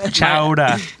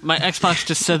 chowder. My Xbox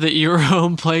just said that you're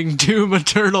home playing Doom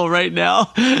Eternal right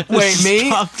now. Wait,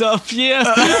 me? Popped up, yeah.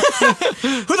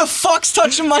 Who the fuck's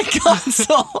touching my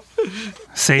console?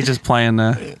 Sage is playing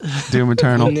Doom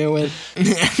Eternal. I knew it.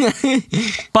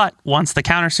 But once the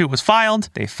countersuit was filed,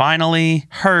 they finally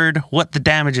heard what the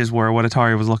damages were, what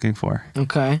Atari was looking for.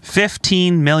 Okay.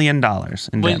 $15 million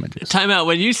in damages. Time out.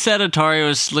 When you said Atari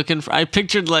was looking for, I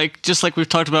pictured just like we've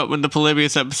talked about in the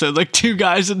Polybius episode, like two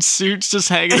guys in suits just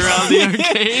hanging around the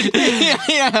arcade.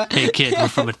 Yeah. Hey kid, we're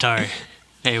from Atari.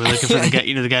 Hey, we're looking for the guy,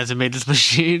 the guys that made this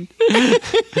machine.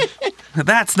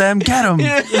 That's them, get them.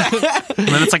 And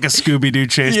then it's like a Scooby-Doo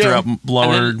chase throughout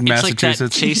lower Massachusetts. It's like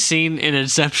that chase scene in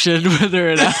Inception where they're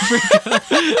in Africa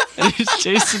and he's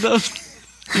chasing them.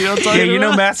 You know what I'm talking about? You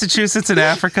know Massachusetts and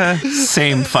Africa?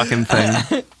 Same fucking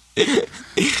thing.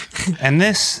 And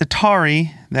this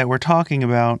Atari that we're talking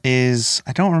about is,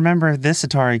 I don't remember if this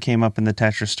Atari came up in the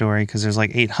Tetra story because there's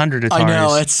like 800 Ataris. I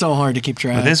know, it's so hard to keep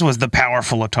track. But this was the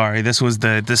powerful Atari. This was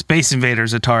the Space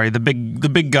Invaders Atari, the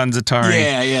big guns Atari.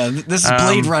 Yeah. This is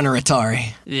Blade Runner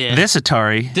Atari. Yeah. This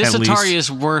Atari, This at Atari least,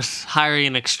 is worth hiring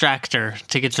an extractor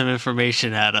to get some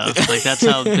information out of. Like, that's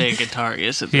how big Atari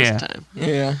is at this time.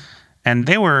 Yeah. and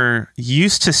they were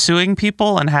used to suing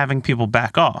people and having people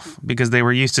back off because they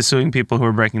were used to suing people who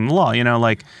were breaking the law. You know,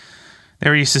 like they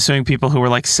were used to suing people who were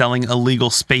like selling illegal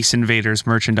Space Invaders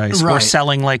merchandise or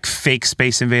selling like fake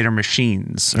Space Invader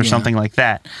machines or something like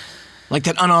that. Like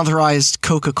that unauthorized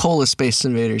Coca-Cola Space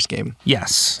Invaders game.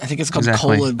 Yes. I think it's called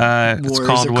exactly. Cola Wars. It's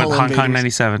called or what, Cola Hong Kong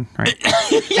Invaders. 97, right?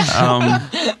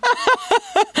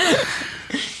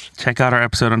 Check out our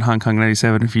episode on Hong Kong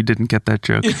 97 if you didn't get that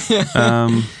joke.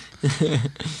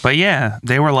 But yeah,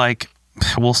 they were like,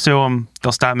 we'll sue them.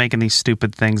 They'll stop making these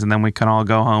stupid things, and then we can all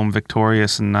go home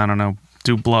victorious and, I don't know,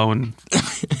 do blow and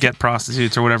get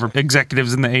prostitutes or whatever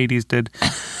executives in the 80s did.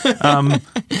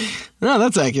 No,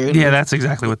 that's accurate. Yeah, that's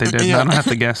exactly what they did. I don't have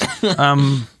to guess.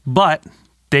 But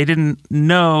they didn't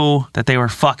know that they were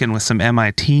fucking with some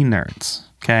MIT nerds,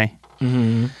 okay?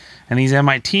 Mm-hmm. And these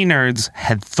MIT nerds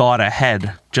had thought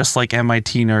ahead, just like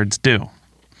MIT nerds do.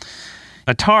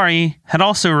 Atari had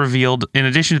also revealed, in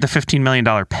addition to the $15 million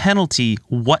penalty,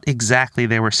 what exactly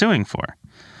they were suing for.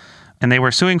 And they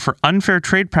were suing for unfair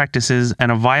trade practices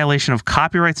and a violation of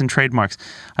copyrights and trademarks.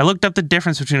 I looked up the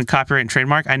difference between a copyright and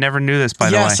trademark. I never knew this, by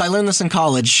the way. Yes, I learned this in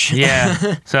college.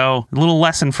 Yeah. So a little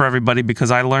lesson for everybody because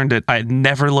I learned it. I had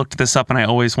never looked this up and I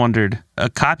always wondered. A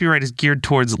copyright is geared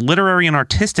towards literary and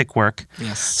artistic work,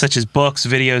 such as books,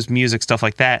 videos, music, stuff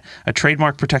like that. A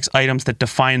trademark protects items that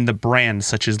define the brand,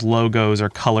 such as logos or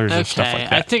colors or stuff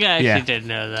like that. I think I actually did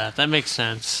know that. That makes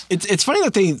sense. It's funny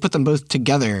that they put them both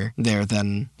together there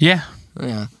then. Yeah.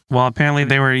 Yeah. Well, apparently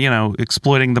they were,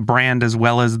 exploiting the brand as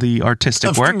well as the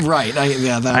artistic work. Right. I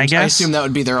assume that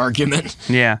would be their argument.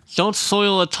 Yeah. Don't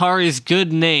soil Atari's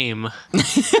good name.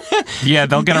 Yeah,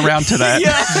 they'll get around to that.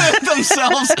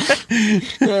 Themselves.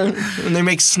 And they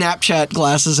make Snapchat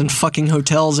glasses in fucking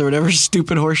hotels or whatever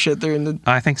stupid horseshit they're into.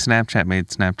 I think Snapchat made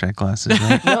Snapchat glasses,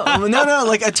 right? No.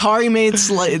 Like Atari made,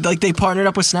 like they partnered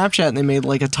up with Snapchat and they made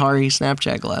like Atari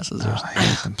Snapchat glasses. I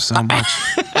hate them so much.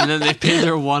 And then they paid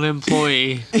their one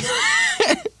employee.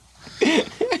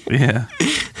 Yeah.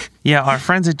 Yeah, our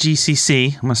friends at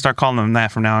GCC, I'm going to start calling them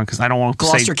that from now on because I don't want to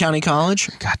say... Gloucester County College?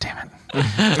 God damn it.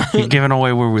 You're giving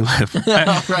away where we live.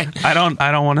 Right. I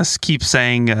don't want to keep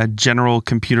saying General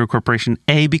Computer Corporation,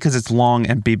 A, because it's long,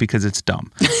 and B, because it's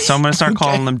dumb. So I'm going to start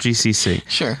calling them GCC.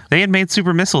 Sure. They had made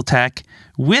Super Missile Tech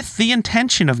with the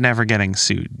intention of never getting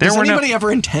sued. Does anybody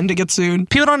ever intend to get sued?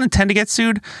 People don't intend to get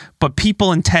sued, but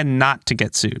people intend not to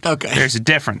get sued. Okay. There's a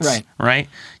difference. Right.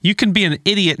 You can be an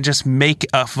idiot and just make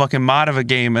a fucking mod of a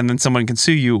game and then someone can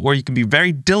sue you, or you can be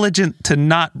very diligent to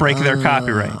not break their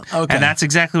copyright. Okay. And that's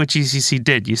exactly what GCC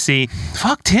did. You see,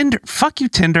 fuck Tinder. Fuck you,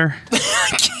 Tinder.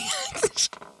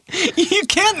 You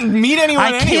can't meet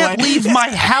anyone I can't leave my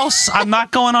house. I'm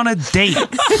not going on a date.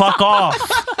 Fuck off.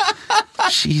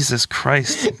 Jesus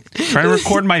Christ. Trying to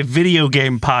record my video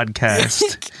game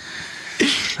podcast.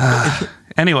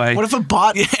 Anyway. What if a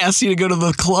bot asks you to go to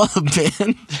the club,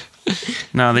 man?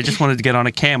 No, they just wanted to get on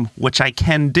a cam, which I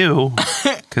can do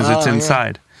because it's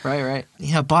inside. Yeah. Right.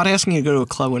 Yeah, a bot asking you to go to a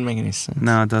club wouldn't make any sense.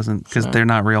 No, it doesn't because they're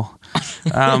not real.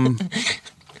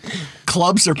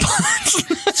 Clubs are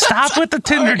bots. Stop with the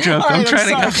Tinder joke. Right,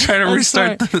 I'm trying to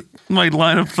restart my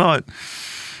line of thought.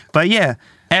 But yeah,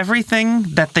 everything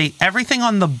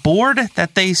on the board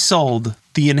that they sold,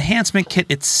 the enhancement kit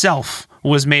itself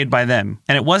was made by them.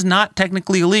 And it was not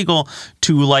technically illegal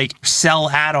to like sell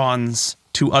add-ons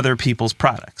to other people's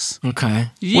products. Okay.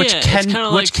 Yeah, which it's kinda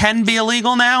like, which can be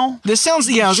illegal now. This sounds,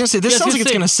 I was going to say, this Yeah, I was sounds like gonna it's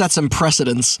say- going to set some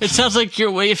precedents. It sounds like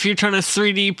if you're trying to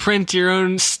 3D print your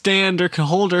own stand or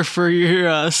holder for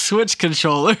your Switch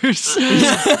controllers.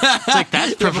 It's like,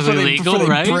 that's perfectly legal, before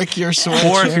they right? brick your Switch.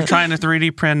 Or if you're trying to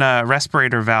 3D print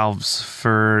respirator valves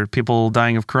for people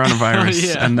dying of coronavirus, Oh,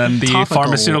 yeah. and then the Topical.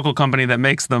 pharmaceutical company that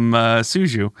makes them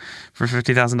sues you for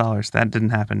 $50,000. That didn't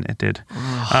happen. It did.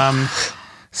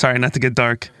 Sorry, not to get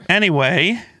dark.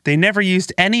 Anyway, they never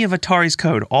used any of Atari's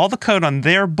code. All the code on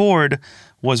their board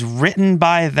was written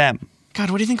by them. God,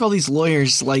 what do you think all these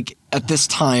lawyers, like, at this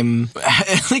time,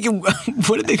 like,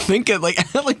 what did they think of? Like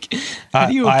how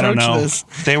do you approach I don't know. this?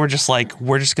 They were just like,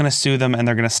 we're just going to sue them and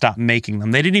they're going to stop making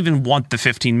them. They didn't even want the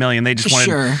 15 million. They just wanted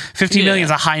Sure. 15 million Yeah.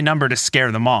 is a high number to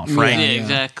scare them off, right? Yeah, Yeah.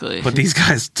 exactly. But these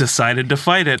guys decided to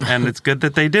fight it, and it's good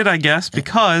that they did, I guess,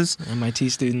 because MIT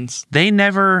students. they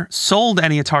never sold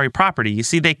any Atari property. You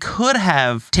see, they could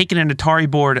have taken an Atari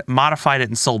board, modified it,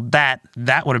 and sold that.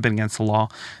 That would have been against the law.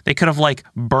 They could have, like,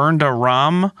 burned a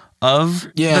ROM of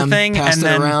the thing passed and it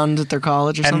then around at their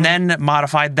college or something. and then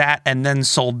modified that and then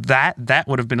sold that. That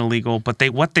would have been illegal. But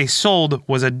what they sold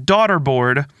was a daughter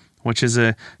board, which is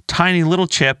a tiny little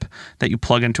chip that you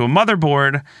plug into a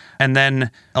motherboard. And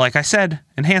then, like I said,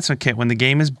 enhancement kit. When the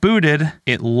game is booted,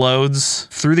 it loads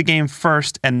through the game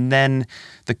first, and then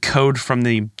the code from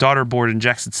the daughter board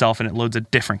injects itself, and it loads a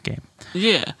different game.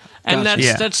 Yeah. And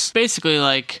Gotcha. that's basically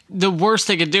like the worst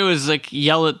they could do is like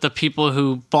yell at the people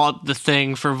who bought the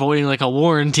thing for voiding like a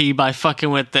warranty by fucking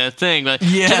with the thing. But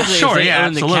Yeah, typically, sure, if they yeah,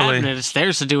 own the absolutely. cabinet, it's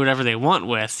theirs to do whatever they want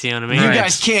with. You know what I mean? You Right.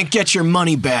 guys can't get your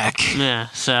money back. Yeah.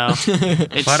 So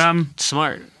it's But,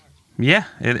 smart. Yeah,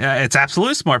 it's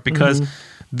absolutely smart because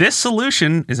this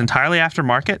solution is entirely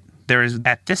aftermarket. There is,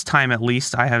 at this time at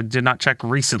least, did not check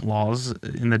recent laws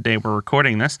in the day we're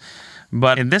recording this,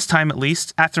 but in this time at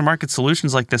least, aftermarket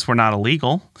solutions like this were not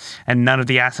illegal, and none of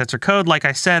the assets or code, like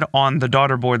I said, on the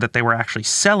daughter board that they were actually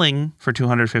selling for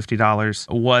 $250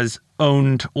 was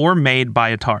owned or made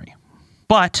by Atari.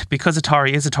 But because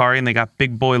Atari is Atari and they got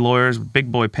big boy lawyers with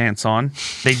big boy pants on,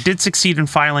 they did succeed in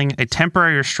filing a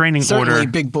temporary restraining Certainly order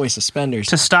big boy suspenders.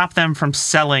 to stop them from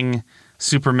selling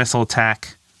Super Missile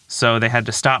Attack. So they had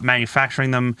to stop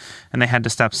manufacturing them and they had to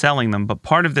stop selling them. But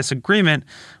part of this agreement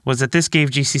was that this gave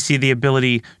GCC the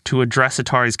ability to address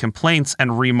Atari's complaints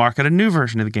and remarket a new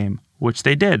version of the game, which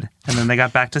they did. And then they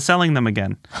got back to selling them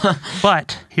again.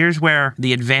 But here's where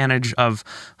the advantage of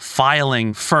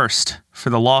filing first for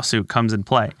the lawsuit comes in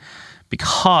play.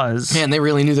 Because, Man, they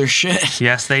really knew their shit.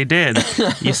 yes, they did.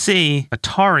 You see,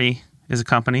 Atari is a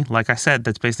company, like I said,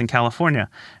 that's based in California.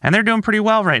 And they're doing pretty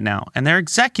well right now. And their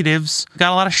executives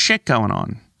got a lot of shit going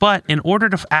on. But in order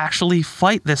to actually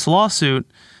fight this lawsuit,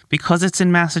 because it's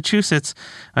in Massachusetts,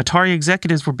 Atari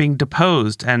executives were being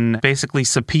deposed and basically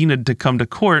subpoenaed to come to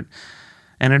court.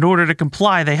 And in order to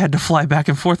comply, they had to fly back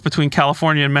and forth between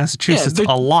California and Massachusetts they're-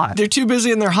 a lot. They're too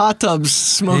busy in their hot tubs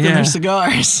smoking Yeah. their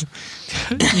cigars.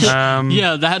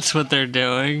 Yeah, that's what they're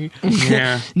doing.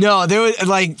 Yeah. No, they were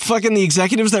like fucking the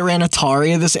executives that ran Atari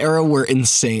in this era were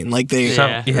insane. Like they, So,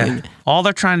 Yeah. yeah. All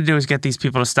they're trying to do is get these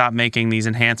people to stop making these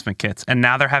enhancement kits. And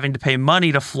now they're having to pay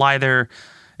money to fly their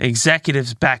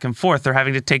executives back and forth. They're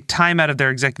having to take time out of their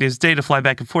executives' day to fly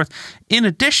back and forth. In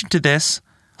addition to this,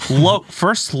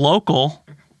 first local,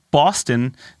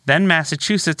 Boston, then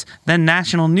Massachusetts, then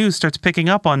national news starts picking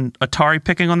up on Atari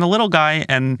picking on the little guy.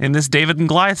 And in this David and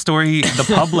Goliath story, the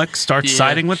public starts Yeah.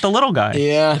 siding with the little guy.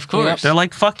 yeah, Of course. They're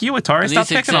like, fuck you, Atari, And stop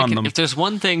these picking on them. If there's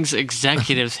one thing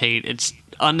executives hate, it's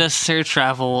unnecessary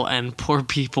travel and poor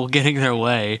people getting their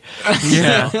way.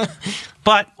 Yeah.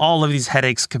 But all of these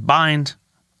headaches combined,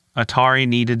 Atari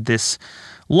needed this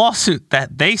lawsuit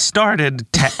that they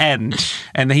started to end,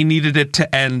 and they needed it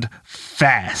to end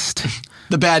fast.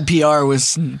 The bad PR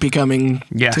was becoming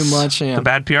Yes. too much. Yeah. The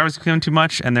bad PR was becoming too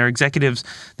much, and their executives,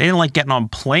 they didn't like getting on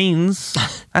planes.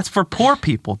 That's for poor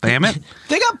people, damn it.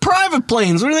 They got private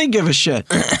planes. What do they give a shit?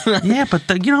 Yeah, but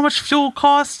you know how much fuel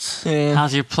costs? Yeah.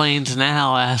 How's your planes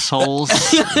now, assholes?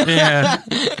 Yeah.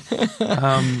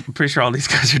 I'm pretty sure all these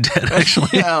guys are dead, actually.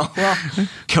 Yeah, well,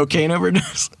 cocaine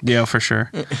overdose. Yeah, for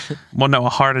sure. Well, no, a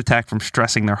heart attack from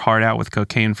stressing their heart out with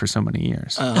cocaine for so many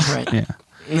years. Oh, right. Yeah.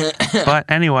 But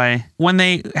anyway, when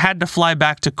they had to fly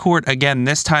back to court again,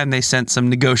 this time they sent some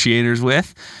negotiators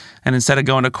with. And instead of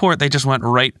going to court, they just went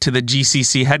right to the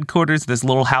GCC headquarters, this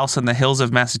little house in the hills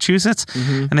of Massachusetts.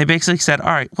 And they basically said, all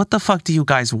right, what the fuck do you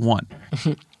guys want?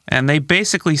 And they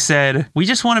basically said, we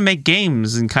just want to make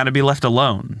games and kind of be left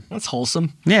alone. That's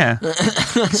wholesome. Yeah.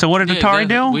 So what did Yeah, Atari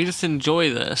do? We just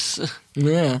enjoy this.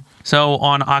 Yeah. So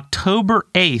on October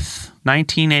 8th,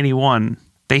 1981,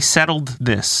 They settled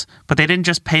this, but they didn't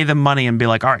just pay them money and be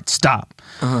like, all right, stop.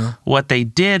 What they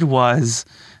did was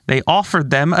they offered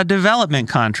them a development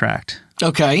contract.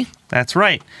 Okay. That's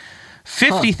right.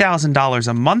 $50,000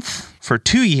 a month for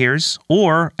 2 years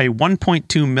or a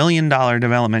 $1.2 million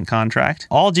development contract.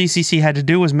 All GCC had to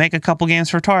do was make a couple games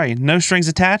for Atari. No strings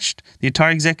attached. The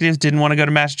Atari executives didn't want to go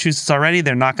to Massachusetts already.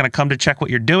 They're not going to come to check what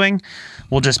you're doing.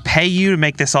 We'll just pay you to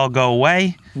make this all go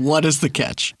away. What is the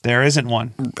catch? There isn't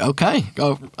one. Okay.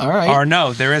 Oh, all right. Or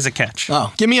no, there is a catch.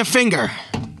 Oh, give me a finger.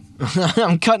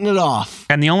 I'm cutting it off.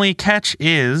 And the only catch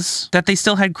is that they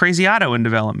still had Crazy Otto in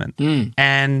development.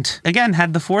 And again,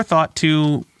 had the forethought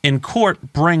to, in court,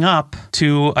 bring up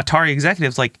to Atari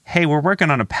executives like, hey, we're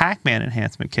working on a Pac-Man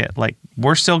enhancement kit. Like,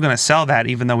 we're still going to sell that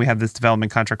even though we have this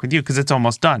development contract with you because it's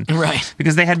almost done. Right.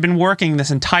 Because they had been working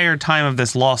this entire time of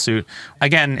this lawsuit.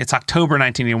 Again, it's October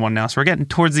 1981 now, so we're getting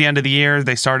towards the end of the year.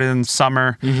 They started in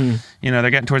summer. You know,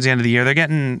 they're getting towards the end of the year. They're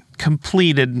getting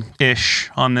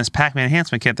completed-ish on this Pac-Man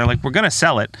enhancement kit. They're like, we're going to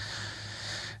sell it.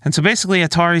 And so basically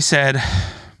Atari said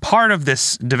part of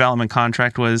this development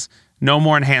contract was no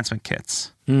more enhancement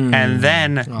kits. And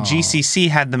then GCC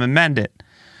had them amend it.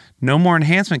 No more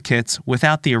enhancement kits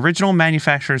without the original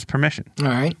manufacturer's permission. All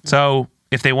right. So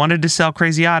if they wanted to sell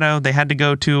Crazy Otto, they had to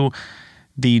go to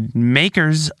the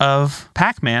makers of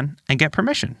Pac-Man and get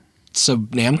permission. So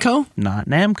Namco? Not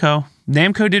Namco.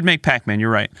 Namco did make Pac-Man, you're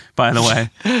right, by the way.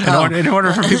 In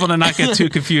order for people to not get too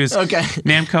confused. Okay.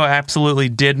 Namco absolutely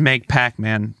did make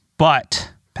Pac-Man,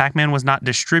 but Pac-Man was not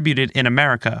distributed in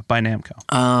America by Namco.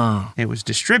 Oh. It was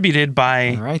distributed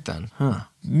by All right then. Huh.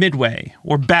 Midway,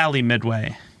 or Bally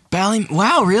Midway.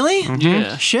 Wow, really?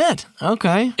 Yeah. Shit.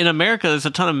 Okay. In America, there's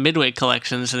a ton of Midway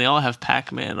collections, and they all have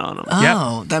Pac-Man on them.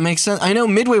 Oh, that makes sense. I know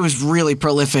Midway was really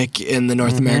prolific in the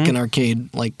North American arcade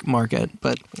market,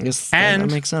 but I guess that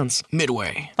makes sense.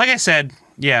 Midway. Like I said,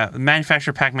 yeah, the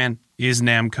manufacturer of Pac-Man is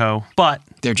Namco, but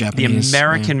They're Japanese. the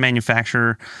American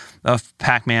manufacturer of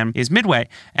Pac-Man is Midway.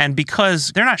 And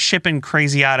because they're not shipping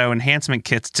Crazy Otto enhancement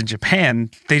kits to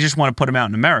Japan, they just want to put them out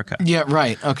in America. Yeah,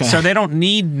 right. Okay. So they don't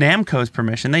need Namco's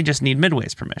permission. They just need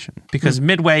Midway's permission because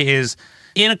Midway is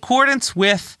in accordance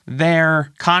with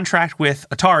their contract with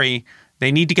Atari.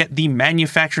 They need to get the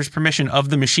manufacturer's permission of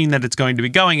the machine that it's going to be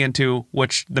going into,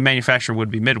 which the manufacturer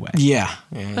would be Midway. Yeah.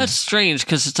 That's strange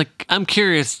because it's like, I'm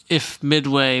curious if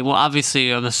Midway, well,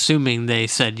 obviously, I'm assuming they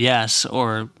said yes,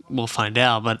 or we'll find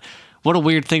out, but what a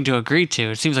weird thing to agree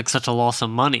to. It seems like such a loss of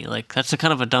money. Like, that's a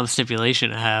kind of a dumb stipulation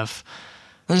to have.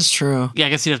 That's true. Yeah, I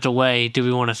guess you'd have to weigh, do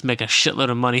we want to make a shitload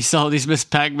of money, sell these Miss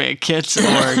Pac-Man kits, or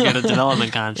get a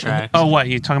development contract? Oh, what?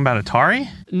 You talking about Atari?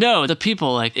 No, the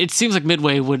people, like, it seems like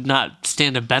Midway would not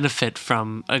stand to benefit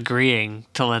from agreeing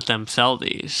to let them sell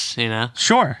these, you know?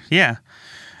 Sure, yeah.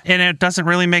 And it doesn't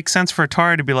really make sense for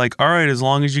Atari to be like, all right, as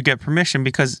long as you get permission,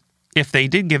 because if they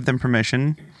did give them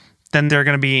permission, then they're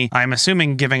going to be, I'm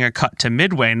assuming, giving a cut to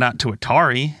Midway, not to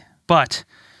Atari. But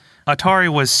Atari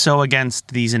was so against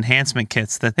these enhancement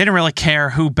kits that they didn't really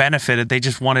care who benefited. They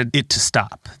just wanted it to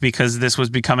stop because this was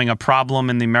becoming a problem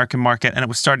in the American market and it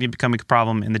was starting to become a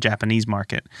problem in the Japanese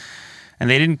market. And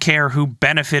they didn't care who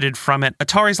benefited from it.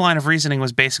 Atari's line of reasoning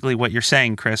was basically what you're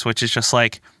saying, Chris, which is just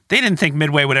like, they didn't think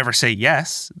Midway would ever say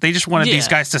yes. They just wanted these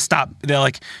guys to stop. They're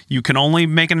like, you can only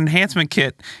make an enhancement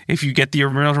kit if you get the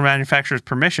original manufacturer's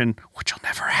permission, which will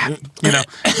never happen. You know,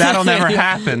 that'll never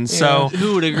happen. So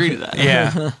Who would agree to that?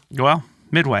 yeah. Well,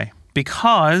 Midway.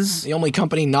 Because The only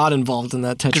company not involved in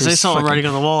that Tetris. Because they saw him fucking- writing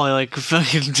on the wall, they're like,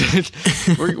 fucking,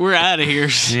 we're out of here.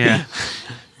 yeah.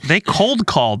 They cold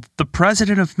called the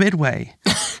president of Midway.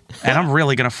 And I'm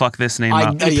really going to fuck this name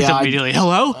up. Yeah, Immediately,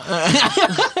 hello?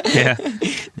 Yeah.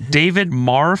 David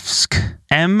Marfske.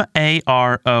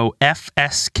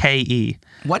 Marofske.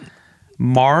 What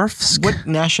Marfske.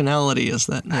 nationality is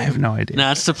that name? I have no idea. No,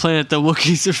 that's the planet the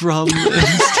Wookiees are from.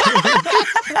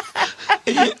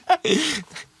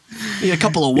 Yeah, a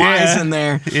couple of Y's Yeah. in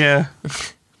there. Yeah.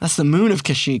 That's the moon of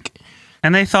Kashyyyk.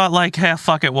 And they thought, like, hey,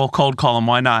 fuck it, we'll cold call them,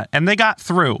 why not? And they got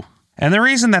through. And the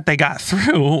reason that they got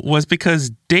through was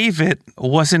because David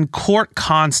was in court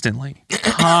constantly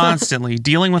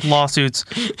dealing with lawsuits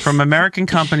from American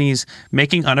companies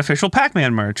making unofficial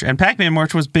Pac-Man merch. And Pac-Man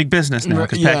merch was big business now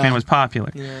because Yeah. Pac-Man was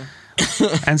popular. Yeah.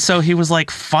 And so he was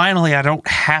like, finally, I don't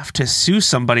have to sue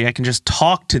somebody. I can just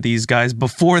talk to these guys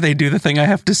before they do the thing I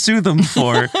have to sue them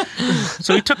for.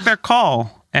 So he took their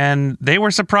call. And they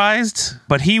were surprised,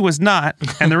 but he was not.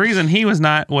 And the reason he was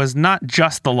not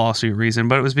just the lawsuit reason,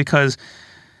 but it was because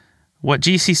what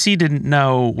GCC didn't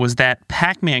know was that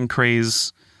Pac-Man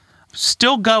craze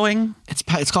still going.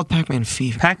 It's called Pac-Man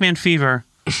Fever. Pac-Man fever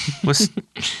was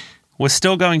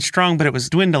still going strong, but it was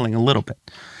dwindling a little bit.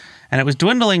 And it was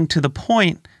dwindling to the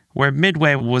point where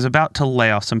Midway was about to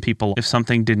lay off some people if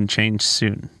something didn't change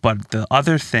soon. But the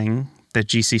other thing that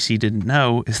GCC didn't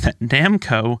know is that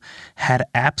Namco had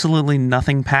absolutely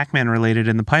nothing Pac-Man related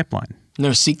in the pipeline.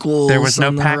 No sequels. There was no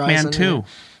on the Pac-Man horizon, 2.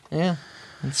 Yeah,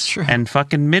 that's true. And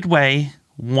fucking Midway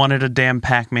wanted a damn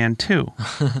Pac-Man 2.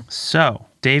 So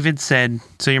David said,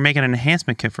 so you're making an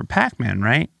enhancement kit for Pac-Man,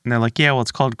 right? And they're like, yeah, well,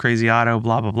 it's called Crazy Otto,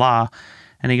 blah, blah, blah.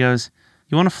 And he goes,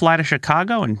 you want to fly to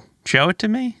Chicago and show it to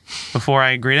me before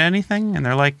I agree to anything? And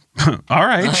they're like, all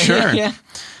right, sure. Yeah.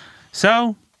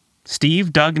 So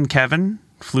Steve, Doug, and Kevin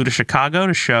flew to Chicago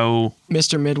to show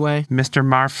Mr. Midway. Mr.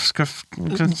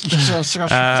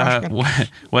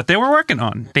 What they were working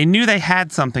on. They knew they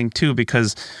had something too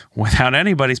because without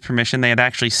anybody's permission, they had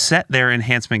actually set their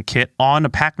enhancement kit on a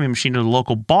Pac-Man machine at a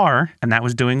local bar, and that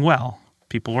was doing well.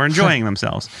 People were enjoying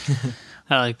themselves.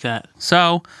 I like that.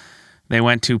 So they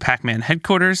went to Pac-Man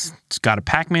headquarters, got a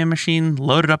Pac-Man machine,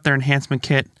 loaded up their enhancement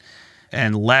kit,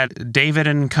 and let David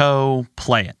and co.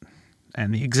 play it.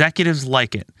 And the executives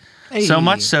like it. Hey. So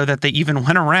much so that they even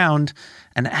went around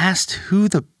and asked who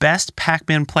the best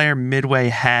Pac-Man player Midway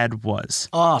had was.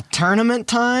 Oh, tournament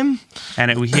time?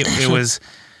 And it was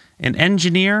an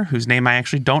engineer whose name I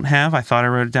actually don't have. I thought I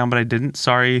wrote it down, but I didn't.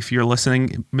 Sorry if you're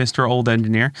listening, Mr. Old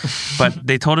Engineer. But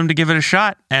they told him to give it a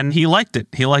shot, and he liked it.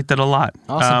 He liked it a lot.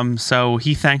 Awesome. So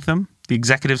he thanked them. The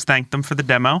executives thanked them for the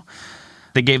demo.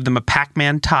 They gave them a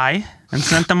Pac-Man tie and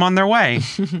sent them on their way.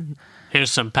 Here's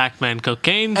some Pac-Man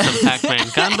cocaine, some Pac-Man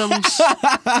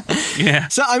condoms. Yeah.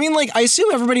 So, I mean, like, I assume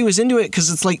everybody was into it because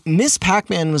it's like Miss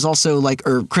Pac-Man was also like,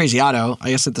 or Crazy Otto, I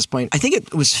guess at this point. I think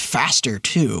it was faster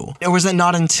too. Or was that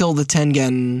not until the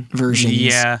Tengen versions?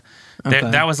 Yeah.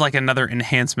 Okay. That was like another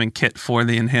enhancement kit for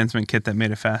the enhancement kit that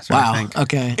made it faster, I Wow. think.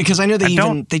 Okay. Because I know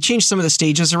they changed some of the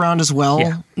stages around as well.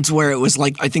 Yeah. It's where it was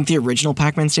like, I think the original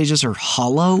Pac-Man stages are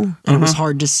hollow and it was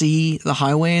hard to see the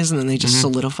highways, and then they just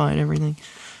solidified everything.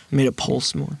 Made it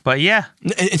pulse more. But yeah.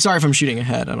 Sorry if I'm shooting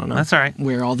ahead. I don't know. That's all right.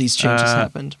 Where all these changes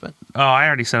happened, but Oh, I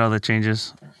already said all the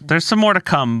changes. There's some more to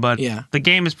come, but Yeah. the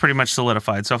game is pretty much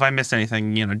solidified. So if I missed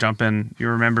anything, jump in. You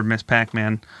remember Miss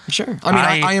Pac-Man. sure. I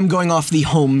mean, I am going off the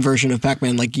home version of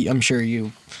Pac-Man, like I'm sure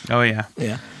you. Oh, yeah.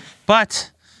 Yeah. But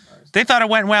they thought it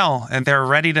went well, and they're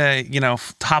ready to,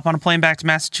 hop on a plane back to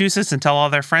Massachusetts and tell all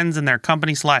their friends in their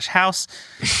company/house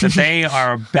that they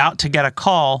are about to get a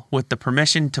call with the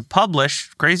permission to publish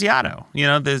Crazy Otto.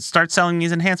 They start selling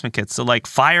these enhancement kits. So, like,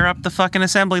 fire up the fucking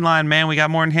assembly line, man. We got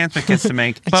more enhancement kits to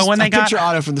make. But when they picture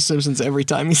Otto from The Simpsons every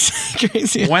time you say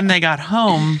Crazy. When they got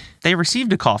home, they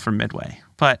received a call from Midway.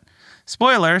 But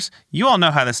spoilers, you all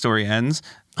know how the story ends.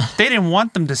 They didn't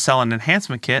want them to sell an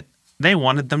enhancement kit. They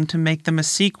wanted them to make them a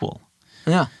sequel.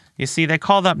 Yeah. You see, they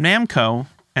called up Namco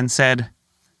and said,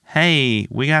 hey,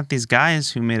 we got these guys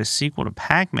who made a sequel to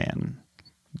Pac-Man.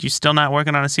 You still not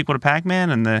working on a sequel to Pac-Man?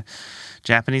 And the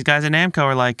Japanese guys at Namco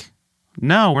are like,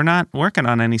 no, we're not working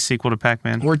on any sequel to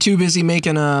Pac-Man. We're too busy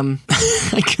making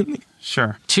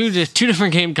Sure. Two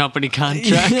different game company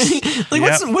contracts. like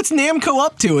Yep. what's Namco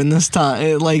up to in this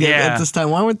time? Like Yeah. at this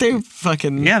time, why weren't they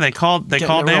fucking? Yeah, they called Getting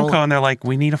it Namco rolling. and they're like,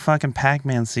 we need a fucking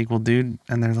Pac-Man sequel, dude.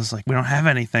 And they're just like, we don't have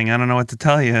anything. I don't know what to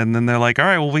tell you. And then they're like, all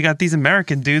right, well, we got these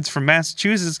American dudes from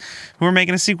Massachusetts who are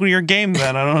making a sequel to your game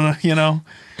then. I don't know,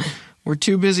 We're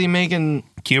too busy making.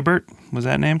 Qbert? Was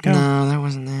that Namco? No, that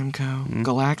wasn't Namco.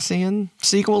 Galaxian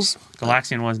sequels.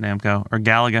 Galaxian was Namco. Or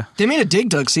Galaga. They made a Dig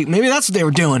Dug sequel. Maybe that's what they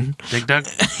were doing. Dig Dug?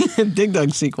 Dig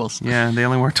Dug sequels. Yeah, they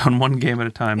only worked on one game at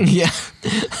a time. Yeah.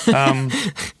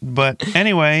 But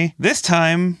anyway, this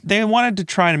time they wanted to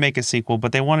try to make a sequel,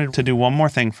 but they wanted to do one more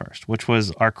thing first, which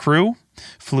was our crew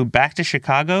flew back to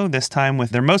Chicago, this time with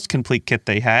their most complete kit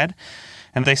they had,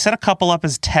 and they set a couple up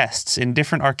as tests in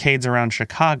different arcades around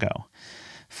Chicago.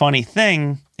 Funny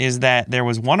thing is that there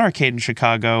was one arcade in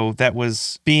Chicago that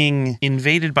was being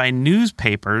invaded by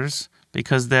newspapers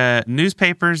because the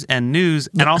newspapers and news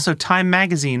and also Time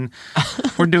Magazine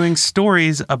were doing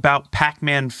stories about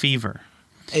Pac-Man fever.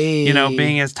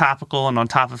 Being as topical and on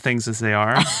top of things as they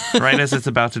are. Right as it's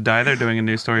about to die, they're doing a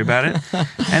news story about it.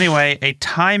 Anyway, a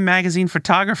Time Magazine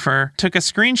photographer took a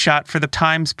screenshot for the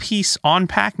Times piece on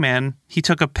Pac-Man. He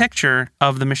took a picture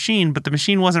of the machine, but the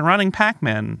machine wasn't running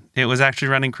Pac-Man. It was actually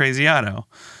running Crazy Otto.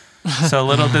 So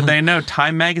little did they know,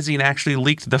 Time Magazine actually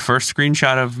leaked the first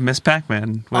screenshot of Miss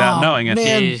Pac-Man without knowing it.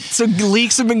 Man, Jeez. so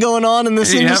leaks have been going on in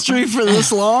this Yep. industry for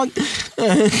this long.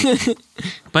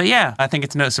 But yeah, I think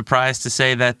it's no surprise to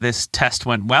say that this test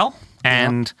went well.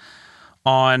 And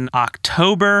on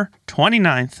October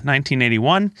 29th,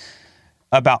 1981,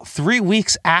 about 3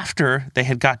 weeks after they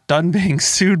had got done being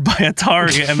sued by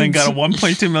Atari and then got a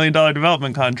 $1.2 million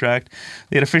development contract,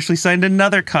 they had officially signed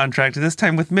another contract, this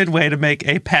time with Midway, to make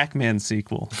a Pac-Man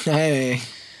sequel. Hey.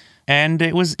 And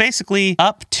it was basically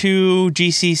up to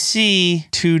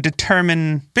GCC to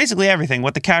determine basically everything,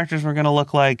 what the characters were going to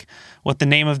look like, what the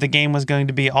name of the game was going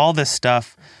to be, all this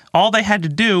stuff. All they had to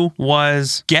do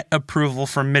was get approval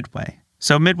from Midway.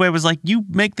 So Midway was like, you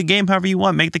make the game however you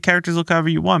want, make the characters look however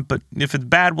you want, but if it's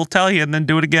bad, we'll tell you and then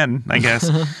do it again, I guess.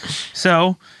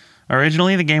 So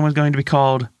originally the game was going to be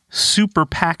called Super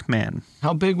Pac-Man.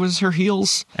 How big was her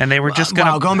heels? And they were just going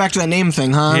to... Wow, going back to that name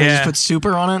thing, huh? They just put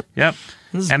super on it? Yep.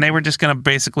 And they were just going to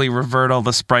basically revert all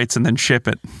the sprites and then ship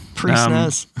it.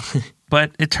 Pre-SNES.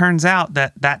 But it turns out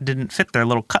that that didn't fit their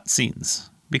little cutscenes.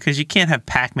 Because you can't have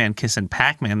Pac-Man kissing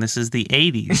Pac-Man. This is the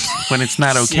 80s when it's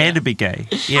not okay to be gay.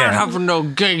 I have no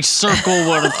gay circle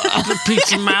with a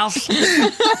pizza mouse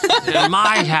in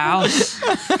my house.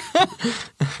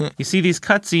 You see, these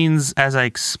cutscenes, as I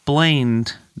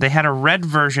explained, they had a red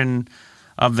version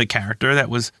of the character that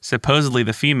was supposedly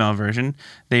the female version.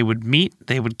 They would meet,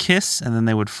 they would kiss, and then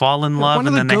they would fall in love,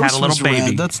 and then they had a little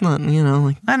baby. Red. That's not,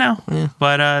 like... I know,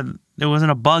 but it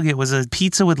wasn't a bug. It was a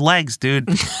pizza with legs, dude.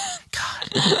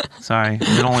 God. Sorry.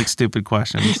 I don't like stupid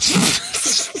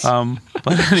questions.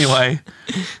 But anyway,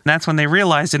 that's when they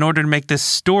realized in order to make this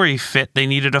story fit, they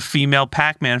needed a female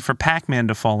Pac-Man for Pac-Man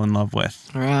to fall in love with.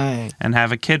 Right. And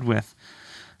have a kid with.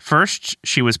 First,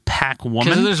 she was Pac-Woman.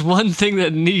 Because there's one thing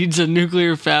that needs a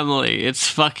nuclear family. It's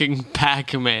fucking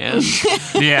Pac-Man.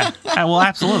 Yeah. Well,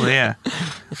 absolutely, yeah.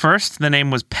 First, the name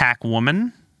was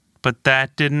Pac-Woman, but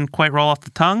that didn't quite roll off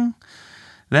the tongue.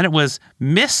 Then it was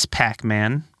Miss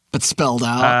Pac-Man. But spelled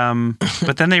out.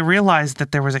 But then they realized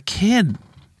that there was a kid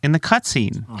in the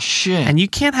cutscene. Oh, shit. And you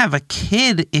can't have a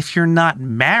kid if you're not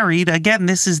married. Again,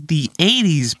 this is the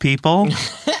 80s, people.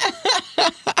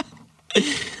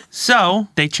 So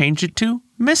they changed it to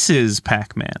Mrs.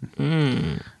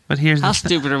 Pac-Man. But here's how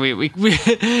stupid are we?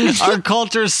 Our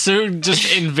culture is so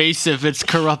just invasive. It's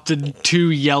corrupted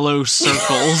 2 yellow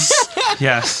circles.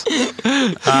 Yes.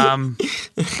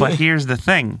 But here's the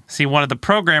thing. See, one of the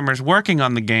programmers working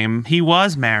on the game, he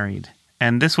was married.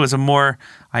 And this was a more,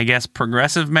 I guess,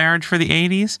 progressive marriage for the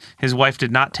 80s. His wife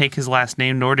did not take his last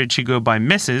name, nor did she go by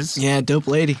Mrs. Yeah, dope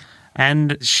lady.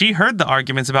 And she heard the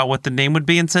arguments about what the name would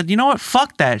be and said, you know what,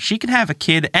 fuck that. She can have a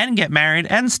kid and get married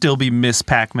and still be Miss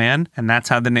Pac-Man. And that's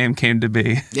how the name came to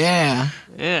be. Yeah.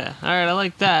 Yeah. All right, I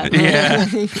like that. Yeah.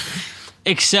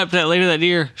 Except that later that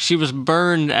year, she was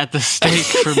burned at the stake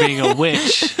for being a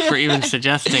witch, for even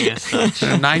suggesting as such.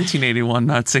 1981,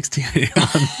 not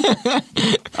 1681.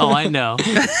 Oh, I know.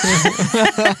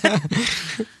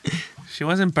 She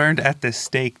wasn't burned at the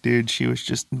stake, dude. She was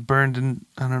just burned in,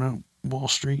 I don't know, Wall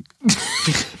Street.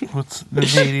 What's the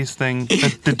 80s thing?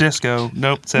 The disco.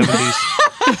 Nope, 70s.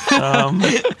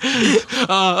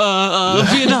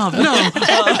 Vietnam, no.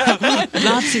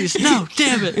 Nazis, no,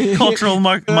 damn it. Cultural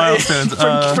milestones.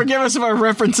 Forgive us if our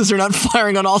references are not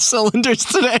firing on all cylinders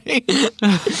today.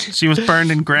 She was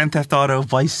burned in Grand Theft Auto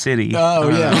Vice City. Oh,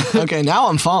 yeah. Okay, now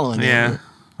I'm following. Yeah.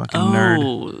 Fucking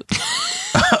nerd.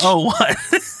 Oh, what?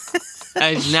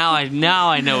 Now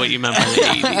I know what you meant by the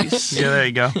 80s. Yeah, there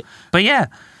you go. But yeah,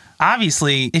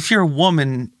 obviously, if you're a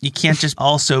woman, you can't just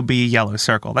also be a yellow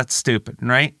circle. That's stupid,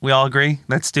 right? We all agree?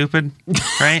 That's stupid,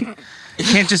 right? It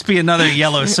can't just be another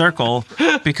yellow circle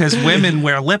because women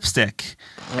wear lipstick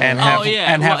and have,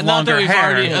 and have longer we've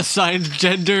hair. Already assigned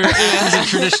gender and the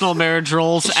traditional marriage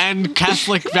roles and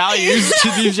Catholic values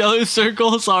to these yellow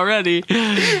circles already.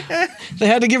 They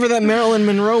had to give her that Marilyn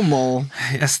Monroe mole.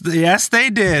 Yes, they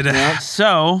did. Yep.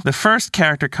 So the first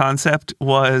character concept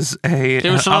was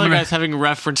there were some other guys having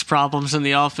reference problems in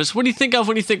the office. What do you think of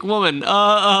when you think woman?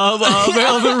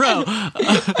 Marilyn Monroe.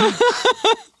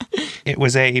 It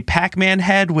was a Pac-Man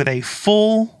head with a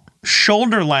full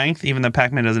shoulder length, even though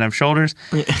Pac-Man doesn't have shoulders,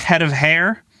 head of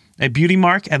hair, a beauty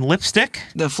mark, and lipstick.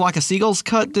 The Flock of Seagulls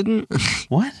cut didn't?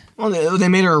 What? Well, they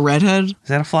made her a redhead. Is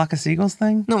that a Flock of Seagulls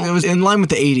thing? No, it was in line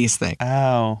with the 80s thing.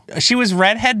 Oh. She was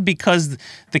redhead because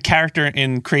the character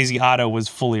in Crazy Otto was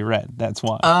fully red. That's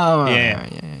why. Oh, yeah.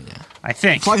 I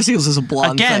think. Flock of Seagulls is a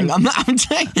blonde thing.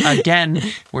 Again,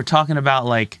 we're talking about,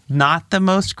 like, not the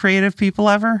most creative people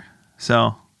ever.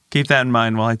 So keep that in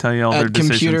mind while I tell you all their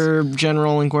decisions. Computer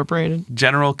General Incorporated?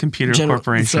 General Computer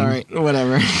Corporation. Sorry,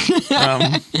 whatever.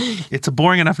 It's a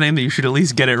boring enough name that you should at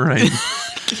least get it right.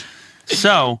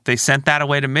 So they sent that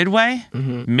away to Midway.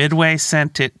 Mm-hmm. Midway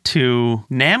sent it to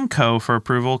Namco for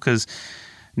approval because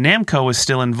Namco was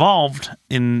still involved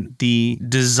in the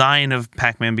design of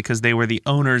Pac-Man because they were the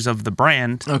owners of the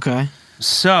brand. Okay.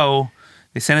 So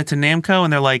They sent it to Namco,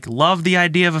 and they're like, love the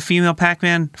idea of a female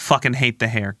Pac-Man, fucking hate the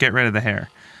hair. Get rid of the hair.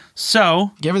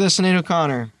 So, Give her the Sinead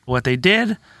O'Connor. what they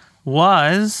did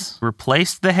was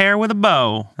replace the hair with a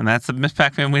bow, and that's the Miss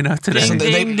Pac-Man we know today. So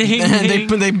Ding, ding,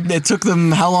 ding. It took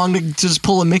them how long to just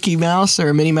pull a Mickey Mouse or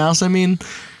a Minnie Mouse, I mean?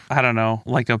 I don't know,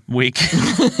 like a week.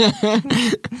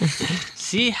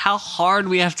 See how hard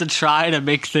we have to try to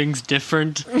make things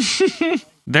different?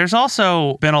 There's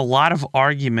also been a lot of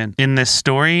argument in this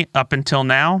story up until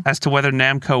now as to whether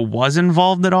Namco was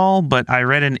involved at all, but I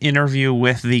read an interview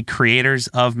with the creators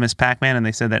of Miss Pac-Man, and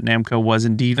they said that Namco was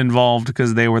indeed involved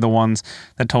because they were the ones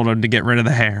that told them to get rid of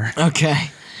the hair. Okay.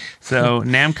 So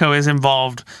Namco is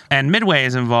involved and Midway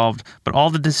is involved, but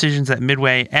all the decisions that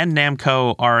Midway and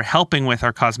Namco are helping with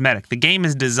are cosmetic. The game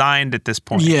is designed at this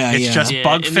point. It's just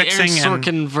bug fixing. In the Aaron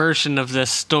Sorkin version of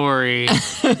this story,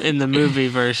 in the movie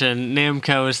version,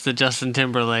 Namco is the Justin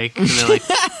Timberlake, and they're like,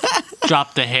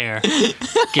 drop the hair,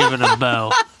 give it a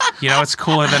bow. You know what's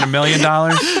cooler than $1 million?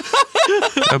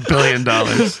 $1 billion.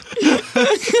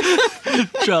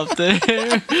 Drop the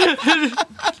hair.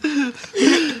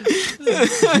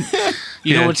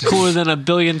 You know what's cooler than 1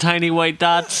 billion tiny white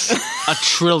dots? 1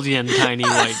 trillion tiny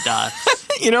white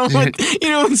dots. You know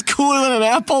what's cooler than an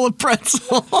apple or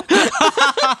pretzel?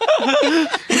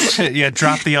 Yeah,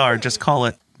 drop the R. Just call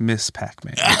it Miss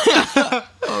Pac-Man.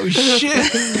 Oh,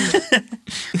 shit.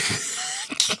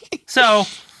 So,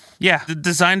 yeah, the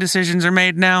design decisions are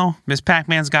made now. Miss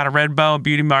Pac-Man's got a red bow, a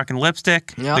beauty mark, and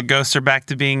lipstick. Yep. The ghosts are back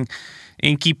to being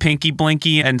Inky, Pinky,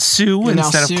 Blinky, and Sue And now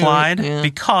instead Sue, of Clyde yeah.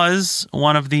 because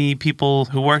one of the people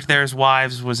who worked there as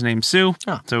wives was named Sue.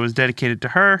 Oh. So it was dedicated to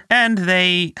her. And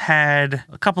they had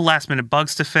a couple last-minute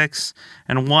bugs to fix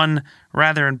and one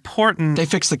rather important... They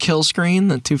fixed the kill screen,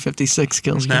 the 256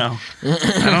 kill screen. No.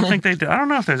 I don't think they did. I don't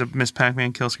know if there's a Miss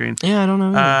Pac-Man kill screen. Yeah, I don't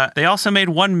know. either. They also made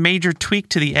one major tweak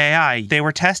to the AI. They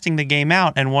were testing the game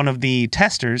out, and one of the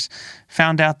testers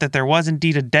found out that there was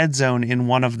indeed a dead zone in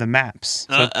one of the maps.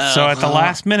 So at the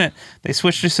last minute, they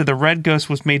switched it so the red ghost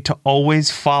was made to always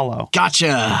follow,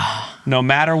 Gotcha. no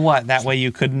matter what. That way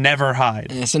you could never hide.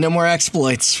 Yeah, so no more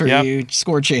exploits for Yep. you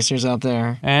score chasers out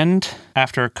there. And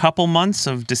after a couple months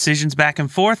of decisions back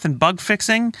and forth and bug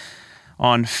fixing,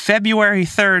 on February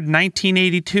 3rd,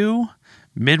 1982,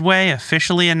 Midway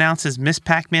officially announces Miss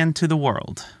Pac-Man to the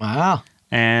world. Wow.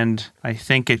 And I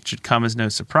think it should come as no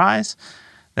surprise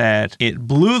that it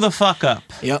blew the fuck up.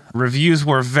 Yep. Reviews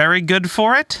were very good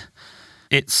for it.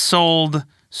 It sold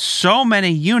so many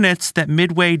units that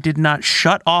Midway did not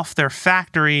shut off their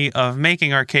factory of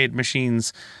making arcade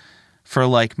machines for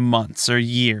like months or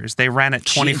years. They ran it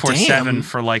 24/7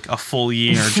 for like a full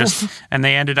year, and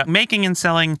they ended up making and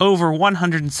selling over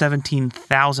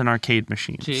 117,000 arcade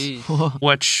machines. Jeez.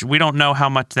 Which we don't know how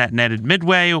much that netted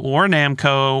Midway or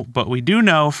Namco, but we do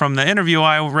know from the interview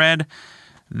I read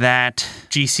that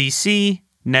GCC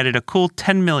netted a cool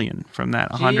 10 million from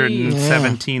that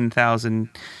 117,000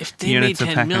 If they units made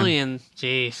of 10 Pac-Man. million,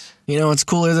 jeez. You know what's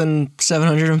cooler than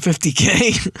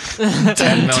 $750K?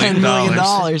 $10 million.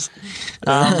 $10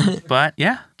 million. But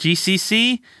yeah,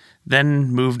 GCC then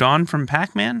moved on from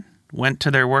Pac-Man, went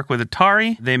to their work with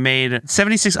Atari. They made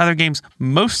 76 other games,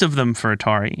 most of them for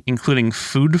Atari, including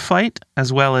Food Fight,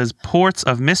 as well as ports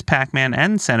of Miss Pac-Man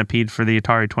and Centipede for the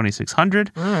Atari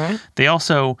 2600. All right. They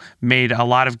also made a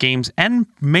lot of games and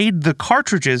made the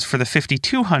cartridges for the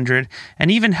 5200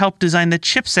 and even helped design the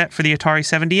chipset for the Atari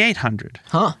 7800.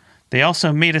 Huh. They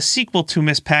also made a sequel to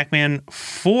Miss Pac-Man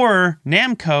for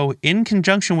Namco in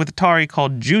conjunction with Atari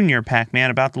called Junior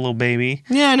Pac-Man, about the little baby.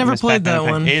 Yeah, I never Miss played Pac-Man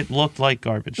that one. It looked like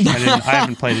garbage. I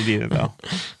haven't played it either, though.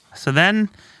 So then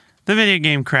the video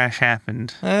game crash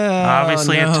happened.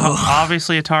 Obviously, no.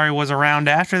 obviously Atari was around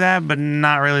after that, but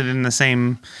not really in the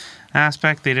same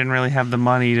aspect. They didn't really have the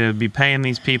money to be paying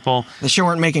these people. They sure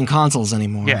weren't making consoles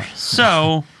anymore. Yeah.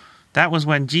 So that was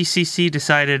when GCC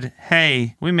decided,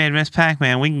 hey, we made Miss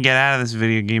Pac-Man. We can get out of this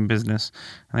video game business.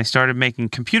 And they started making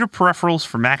computer peripherals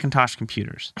for Macintosh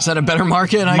computers. Is that a better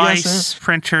market, I Mice, guess?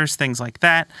 printers, things like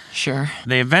that. Sure.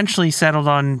 They eventually settled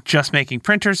on just making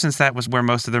printers since that was where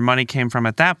most of their money came from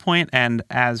at that point. And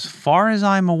as far as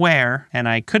I'm aware, and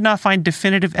I could not find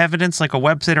definitive evidence like a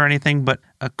website or anything, but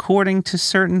according to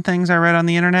certain things I read on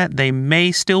the internet, they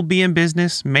may still be in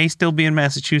business, may still be in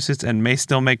Massachusetts, and may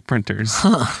still make printers.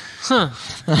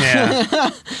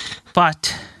 Yeah.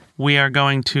 But we are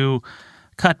going to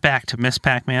cut back to Miss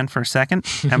Pac-Man for a second.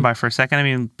 And by for a second, I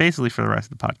mean basically for the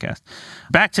rest of the podcast.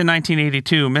 Back to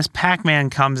 1982, Miss Pac-Man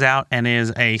comes out and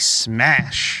is a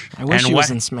smash. I wish and it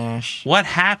was in Smash. What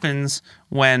happens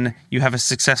when you have a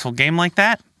successful game like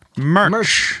that?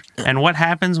 merch. And what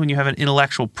happens when you have an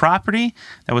intellectual property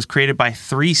that was created by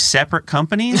 3 separate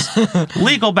companies?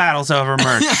 Legal battles over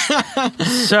merch.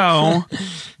 So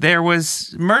there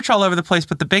was merch all over the place,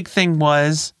 but the big thing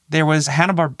was there was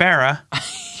Hanna-Barbera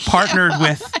partnered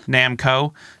with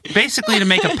Namco basically to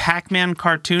make a Pac-Man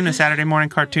cartoon, a Saturday morning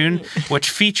cartoon, which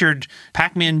featured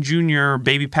Pac-Man Jr.,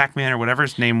 Baby Pac-Man, or whatever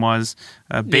his name was,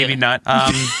 Baby Nut,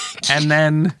 and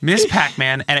then Miss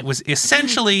Pac-Man, and it was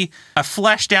essentially a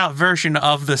fleshed out version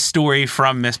of the story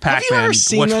from Miss Pac-Man. Have you ever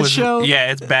seen that show?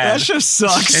 Yeah, it's bad. That show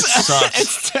sucks. It sucks.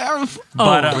 It's terrible.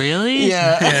 But, Really?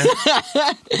 Yeah.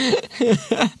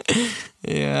 yeah.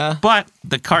 Yeah. But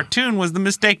the cartoon was the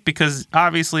mistake because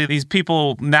obviously these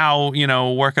people now,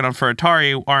 working on for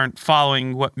Atari aren't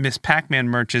following what Miss Pac-Man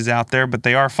merch is out there, but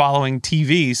they are following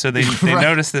TV. So they Right.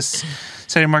 noticed this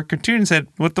Saturday morning cartoon and said,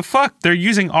 what the fuck? They're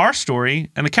using our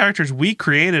story and the characters we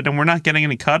created and we're not getting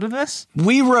any cut of this?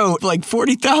 We wrote like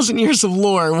 40,000 years of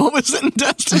lore. What was it in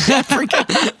Destiny? I forget.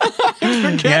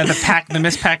 Yeah, the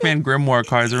Miss Pac-Man Grimoire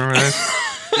cards. Remember this?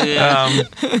 Yeah.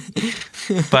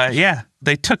 But yeah,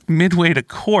 they took Midway to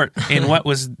court in what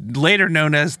was later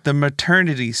known as the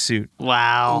maternity suit.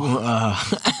 Wow.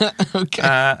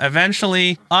 Okay.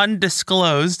 Eventually,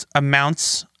 undisclosed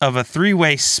amounts of a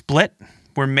 3-way split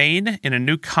were made in a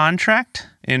new contract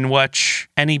in which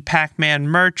any Pac-Man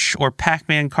merch or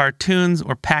Pac-Man cartoons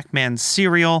or Pac-Man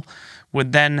cereal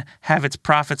would then have its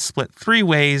profits split 3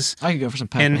 ways I could go for some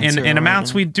Pac-Man in cereal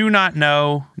amounts right we do not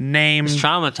know, name. It's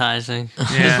traumatizing.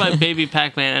 Yeah. That's why Baby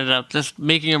Pac-Man ended up just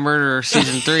Making a Murderer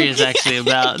season 3 is actually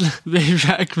about Baby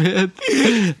Pac-Man.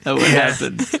 That would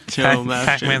happen to him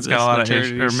after Pac-Man's this got a lot of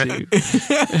maternity issue.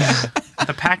 suit.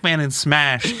 The Pac-Man in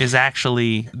Smash is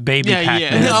actually Baby Yeah, Pac-Man.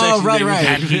 yeah. It's Oh, actually right, Baby right.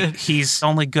 And Pac-Man. he's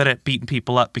only good at beating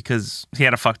people up because he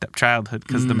had a fucked up childhood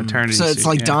because of the maternity So it's suit,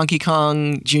 like yeah. Donkey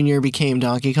Kong Jr. became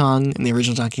Donkey Kong, and the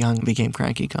original Donkey Kong became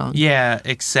Cranky Kong. Yeah,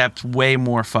 except way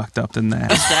more fucked up than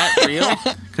that. Is that real?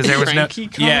 Because there was Cranky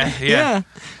no, Kong? yeah.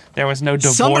 There was no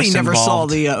divorce Somebody never saw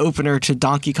involved. the opener to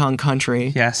Donkey Kong Country.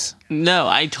 Yes. No,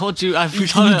 I told you. I've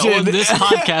talked You on did. this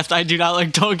podcast. I do not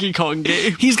like Donkey Kong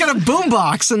games. He's got a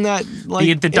boombox in that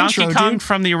like The Donkey intro, Kong dude.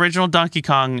 from the original Donkey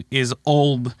Kong is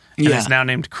old and Yeah. is now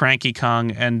named Cranky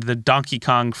Kong, and the Donkey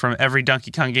Kong from every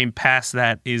Donkey Kong game past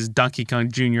that is Donkey Kong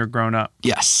Jr. grown up.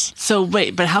 Yes. So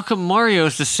wait, but how come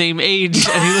Mario's the same age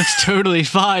and he looks totally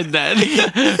fine then?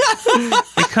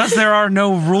 Because there are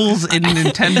no rules in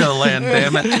Nintendo Land,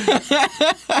 damn it.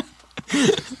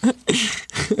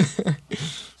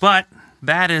 But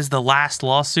that is the last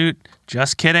lawsuit.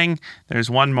 Just kidding. There's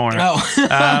one more.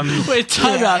 Oh. Wait,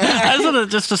 time out. I just want to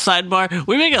just a sidebar.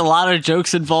 We make a lot of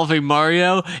jokes involving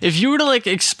Mario. If you were to like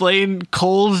explain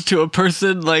cold to a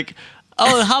person, like,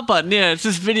 oh, Hot Button, yeah, it's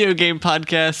this video game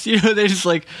podcast. They just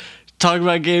like talk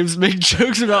about games, make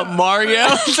jokes about Mario.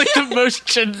 It's like the most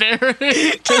generic.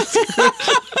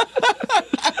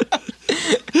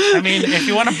 I mean, if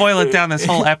you want to boil it down, this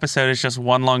whole episode is just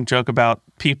one long joke about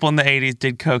people in the 80s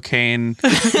did cocaine,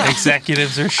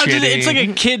 executives are shitty. It's like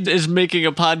a kid is making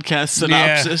a podcast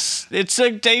synopsis. It's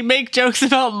like they make jokes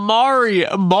about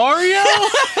Mario. Mario?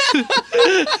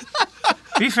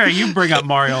 To be fair, you bring up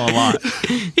Mario a lot.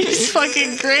 He's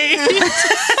fucking great.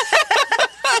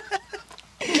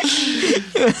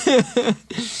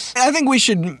 I think we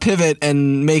should pivot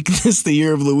and make this the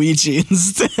year of Luigi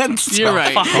instead. You're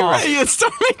right. Fuck You're off. right. Yeah,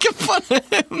 start making fun of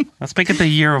him. Let's make it the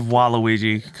year of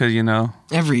Waluigi, because,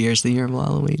 Every year's the year of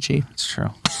Waluigi. it's true.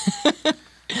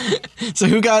 So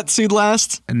who got sued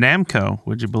last? Namco,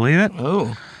 would you believe it?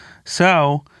 Oh.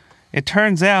 So, it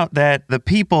turns out that the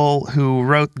people who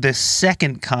wrote this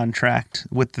second contract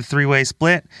with the 3-way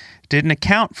split didn't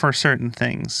account for certain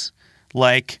things,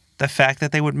 like the fact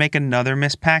that they would make another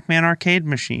Miss Pac-Man arcade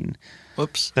machine,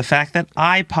 Whoops. the fact that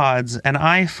iPods and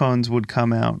iPhones would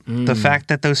come out, the fact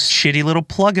that those shitty little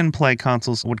plug-and-play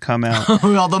consoles would come out,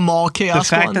 All the mall the chaos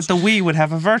fact ones. that the Wii would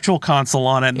have a virtual console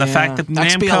on it, the Yeah. fact that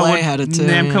XBLA had it too,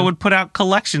 Namco yeah. would put out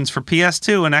collections for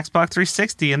PS2 and Xbox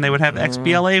 360, and they would have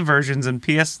XBLA versions and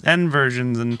PSN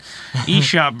versions and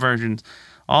eShop versions.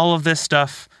 All of this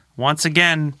stuff, once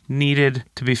again, needed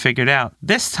to be figured out.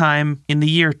 This time in the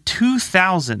year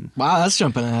 2000, Wow, that's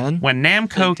jumping ahead. when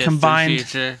Namco Distant combined...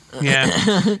 future. Yeah.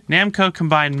 Namco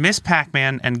combined Miss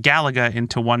Pac-Man and Galaga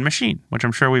into one machine, which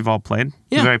I'm sure we've all played.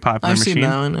 Yeah, Very popular I've seen machine.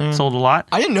 that one, yeah. Sold a lot.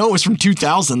 I didn't know it was from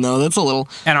 2000 though. That's a little.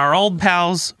 And our old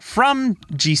pals from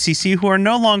GCC who are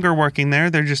no longer working there,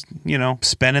 they're just,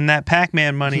 spending that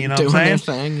Pac-Man money, what I'm doing their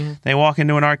saying? thing. Yeah. They walk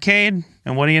into an arcade,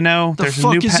 and what do you know? The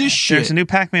fuck is this shit? There's a new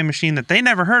Pac-Man machine that they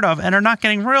never heard of and are not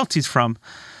getting royalties from.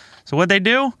 So what'd they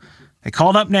do? They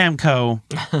called up Namco,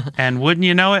 and wouldn't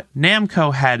you know it,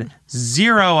 Namco had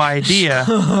zero idea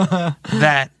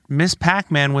that Miss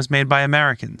Pac-Man was made by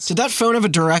Americans. Did that phone have a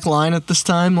direct line at this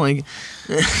time? Like,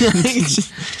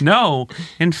 No.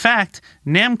 In fact,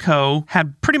 Namco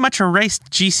had pretty much erased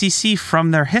GCC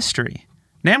from their history.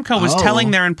 Namco was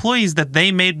telling their employees that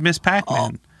they made Miss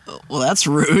Pac-Man. well, that's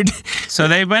rude. So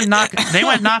they went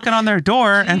knocking on their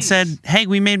door and said, "Hey,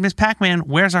 we made Miss Pac-Man.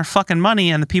 Where's our fucking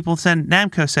money?" And the people said,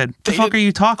 Namco said, "The fuck are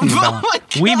you talking about?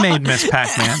 We made Miss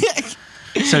Pac-Man."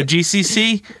 So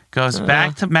GCC goes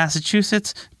back to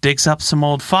Massachusetts, digs up some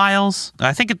old files.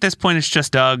 I think at this point it's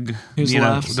just Doug, Who's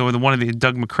left? Doug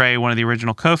McRae, one of the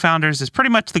original co-founders, is pretty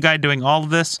much the guy doing all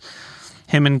of this.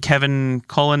 Him and Kevin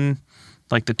Cullen,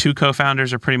 like the two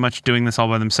co-founders, are pretty much doing this all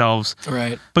by themselves.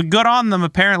 Right. But good on them.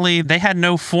 Apparently, they had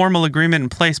no formal agreement in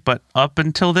place, but up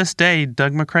until this day,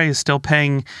 Doug McRae is still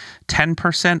paying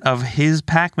 10% of his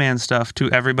Pac-Man stuff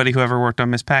to everybody who ever worked on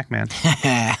Miss Pac-Man.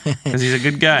 Because he's a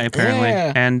good guy, apparently.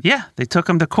 Yeah. And yeah, they took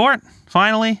him to court,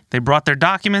 finally. They brought their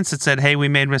documents that said, "Hey, we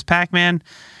made Miss Pac-Man."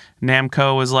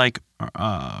 Namco was like,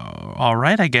 all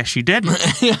right, I guess you did.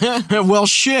 Well,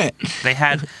 shit. They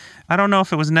had, I don't know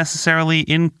if it was necessarily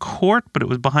in court, but it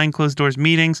was behind closed doors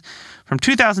meetings from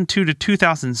 2002 to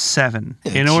 2007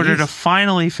 in order to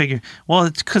finally figure, well,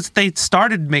 it's because they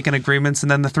started making agreements and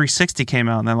then the 360 came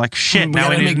out and they're like, shit, now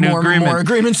we need a new agreement. More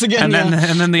agreements again. And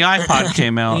then the iPod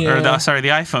came out, the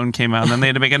iPhone came out, and then they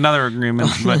had to make another agreement.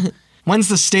 But when's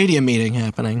the Stadia meeting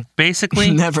happening?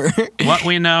 basically, Never. what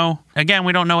we know, again,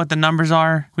 we don't know what the numbers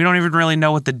are. We don't even really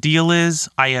know what the deal is.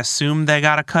 I assume they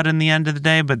got a cut in the end of the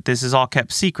day, but this is all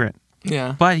kept secret.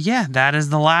 Yeah. But yeah, that is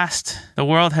the last the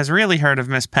world has really heard of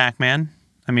Miss Pac-Man.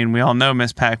 I mean, we all know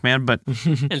Miss Pac-Man, but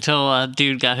Until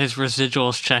dude got his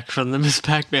residuals checked from the Miss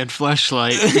Pac-Man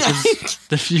fleshlight because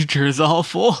the future is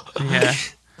awful. yeah,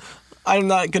 I'm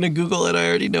not going to Google it. I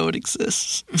already know it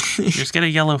exists. you just get a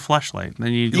yellow fleshlight.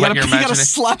 Then you, You let gotta, your you gotta imagination.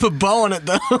 slap a bow on it,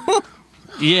 though.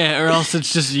 Yeah, or else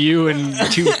it's just you and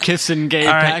two kissing gay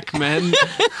All right. Pac-Men.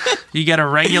 You get a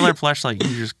regular fleshlight.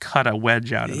 You just cut a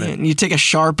wedge out of it. And you take a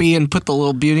Sharpie and put the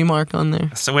little beauty mark on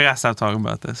there. So we gotta stop talking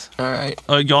about this. All right.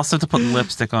 Oh, you also have to put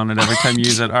lipstick on it every time you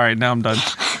use it. All right, now I'm done.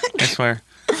 I swear.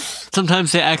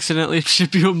 Sometimes they accidentally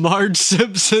ship you a Marge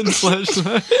Simpson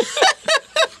flashlight.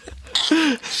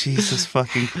 Jesus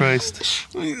fucking Christ.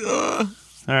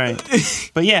 All right.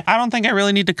 But yeah, I don't think I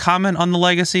really need to comment on the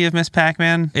legacy of Miss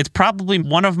Pac-Man. It's probably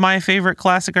one of my favorite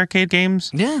classic arcade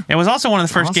games. Yeah. It was also one of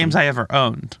the first Awesome. games I ever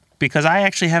owned because I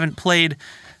actually haven't played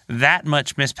that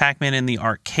much Miss Pac-Man in the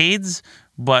arcades,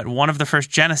 but one of the first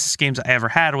Genesis games I ever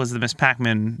had was the Miss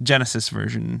Pac-Man Genesis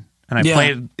version. And I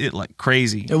played it like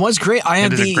crazy. It was great. I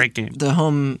had is a great game. the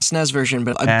home SNES version,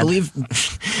 but I Bad. believe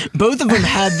both of them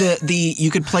had the you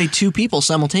could play two people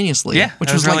simultaneously. Yeah, which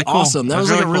that was was really like cool. awesome. That That was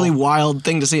was like a really really cool. wild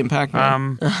thing to see in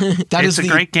Pac-Man. It's a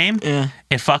great game. Yeah.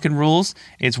 It fucking rules.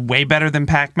 It's way better than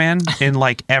Pac-Man in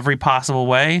like every possible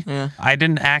way. Yeah. I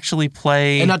didn't actually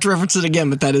play. And not to reference it again,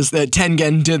 but that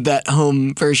Tengen did that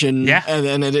home version. Yeah.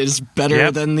 And it is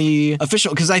better than the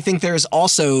official. Because I think there's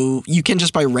also, you can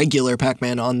just buy regular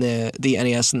Pac-Man on the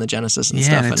NES and the Genesis and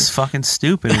stuff. and it's fucking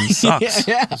stupid and sucks.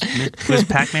 Yeah. Miss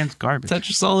Pac-Man's garbage.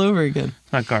 Tetris all over again.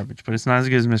 It's not garbage, but it's not as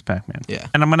good as Miss Pac-Man. Yeah.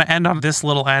 And I'm going to end on this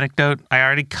little anecdote. I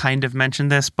already kind of mentioned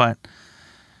this, but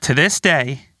to this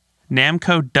day,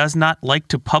 Namco does not like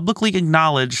to publicly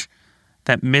acknowledge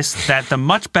that the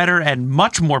much better and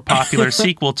much more popular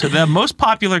sequel to the most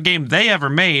popular game they ever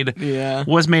made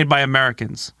was made by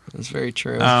Americans. That's very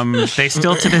true. They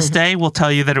still to this day will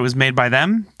tell you that it was made by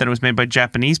them, that it was made by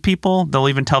Japanese people. They'll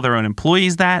even tell their own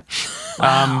employees that.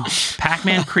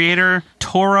 Pac-Man creator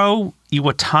Toru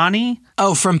Iwatani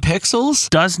Oh, from Pixels?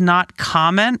 does not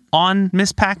comment on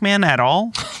Miss Pac-Man at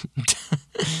all.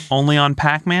 Only on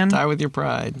Pac-Man. Die with your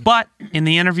pride. But in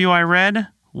the interview I read,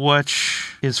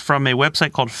 which is from a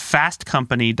website called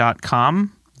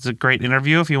fastcompany.com, it's a great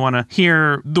interview if you want to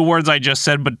hear the words I just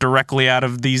said, but directly out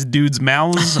of these dudes'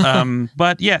 mouths.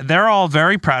 But yeah, they're all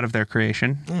very proud of their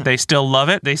creation. Yeah. They still love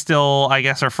it. They still, I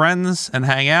guess, are friends and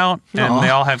hang out. And they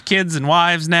all have kids and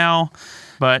wives now.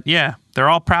 But yeah, they're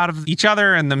all proud of each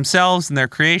other and themselves and their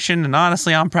creation. And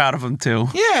honestly, I'm proud of them too.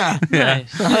 Yeah.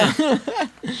 Nice.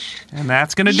 And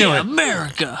that's going to do it.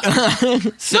 America.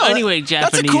 So anyway,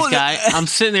 Japanese cool- guy, I'm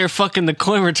sitting there fucking the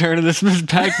coin return of this Miss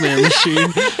Pac-Man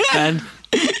machine. And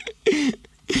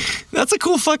That's a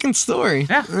cool fucking story.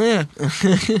 Yeah.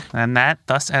 And that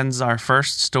thus ends our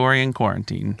first story in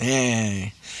quarantine.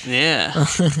 Hey. Yeah.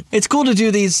 It's cool to do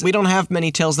these. We don't have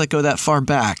many tales that go that far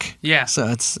back. Yeah. So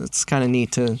it's kind of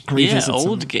neat to Yeah, revisit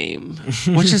old some. game.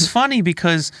 Which is funny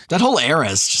because That whole era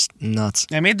is just nuts.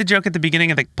 I made the joke at the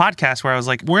beginning of the podcast where I was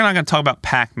like, we're not going to talk about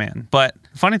Pac-Man. But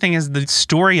the funny thing is the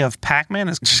story of Pac-Man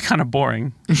is just kind of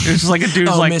boring. It's just like a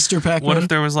dude's Oh, like, Mr. Pac-Man? what if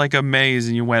there was like a maze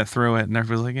and you went through it? And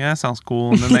everybody's like, yeah, that sounds cool.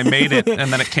 And then they made it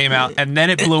and then it came out and then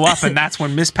it blew up and that's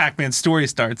when Miss Pac-Man's story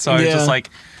starts. So I was Yeah. just like,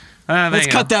 Let's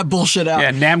cut that bullshit out.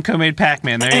 Yeah, Namco made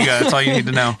Pac-Man. There you go. That's all you need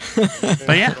to know.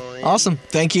 But yeah. Awesome.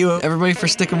 Thank you, everybody, for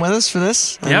sticking with us for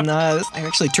this. Yep. And this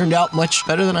actually turned out much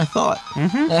better than I thought.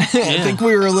 Mm-hmm. I think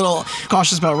we were a little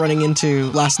cautious about running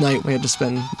into last night. We had to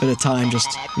spend a bit of time just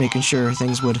making sure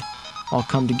things would all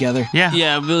come together. Yeah.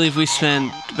 Yeah, I believe we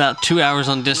spent about 2 hours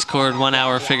on Discord, 1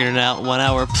 hour figuring it out, 1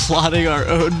 hour plotting our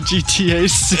own GTA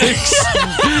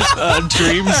 6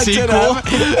 dream sequel.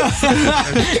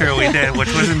 That's true, we did,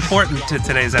 which was important to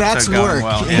today's episode That's going work.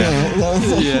 well.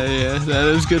 Yeah. Yeah, that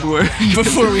is good work.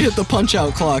 Before we hit the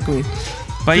punch-out clock, we...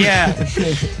 But yeah,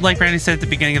 like Randy said at the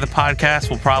beginning of the podcast,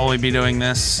 we'll probably be doing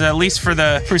this at least for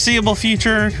the foreseeable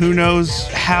future. Who knows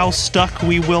how stuck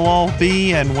we will all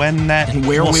be and when that And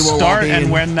where will we will all start be and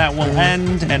and- when that will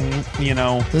end. And, you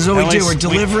know, This is what at we do. least We're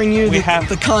delivering you we the, have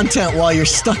the content while you're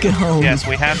stuck at home. Yes,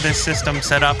 we have this system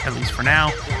set up, at least for now.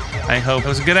 I hope it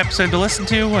was a good episode to listen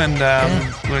to, and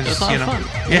was, It's a lot you of know,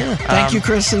 fun. yeah. Thank you,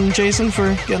 Chris and Jason,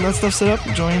 for getting that stuff set up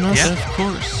and joining us. Yeah. Of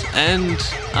course. And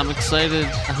I'm excited.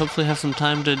 I hopefully have some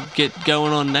time to get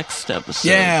going on next episode.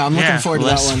 Yeah, I'm looking Yeah. forward to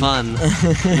Less that one.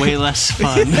 fun. Way less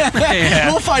fun. Yeah.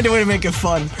 We'll find a way to make it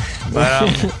fun.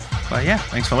 But yeah,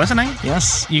 thanks for listening.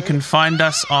 Yes. You can find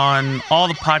us on all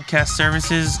the podcast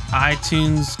services: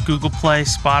 iTunes, Google Play,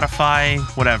 Spotify,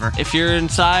 whatever. If you're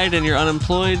inside and you're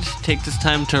unemployed, take this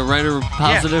time to write a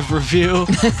positive review.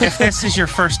 If this is your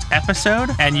first episode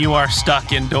and you are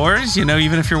stuck indoors, you know,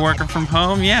 even if you're working from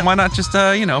home, yeah, why not just,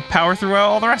 you know, power through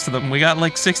all the rest of them? We got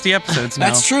like 60 episodes now.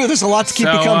 That's true. There's a lot to keep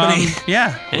So, you company.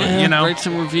 yeah, you know, Write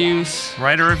some reviews.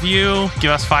 write a review,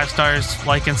 give us 5 stars,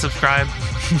 like and subscribe,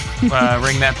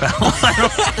 ring that bell.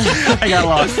 I got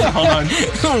lost. Hold on.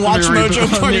 Watch Let me Mojo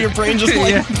reboot. part of your brain just like...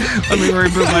 Yeah. Let me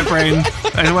reboot my brain.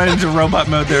 I went into robot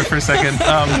mode there for a second.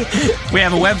 We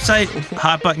have a website,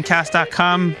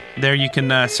 hotbuttoncast.com. There you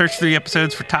can search through the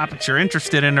episodes for topics you're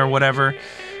interested in or whatever.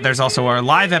 There's also our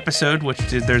live episode, which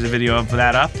there's a video of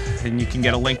that up. And you can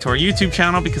get a link to our YouTube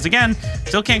channel because, again,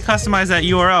 still can't customize that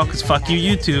URL because fuck you,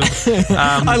 YouTube.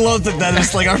 I love that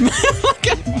is like our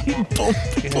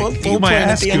full my plan at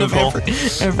ass, the end Google. of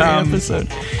every episode.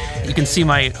 You can see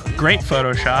my great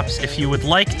Photoshops. If you would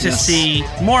like to Yes. see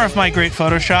more of my great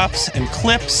Photoshops and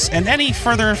clips and any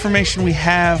further information we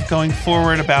have going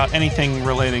forward about anything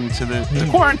relating to the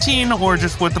quarantine or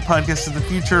just what the podcast is in the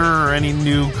future or any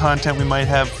new content we might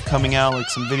have coming out, like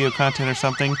some video content or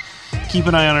something, keep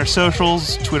an eye on our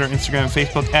socials, Twitter, Instagram, and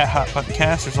Facebook at Hot Button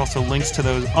Cast. There's also links to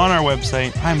those on our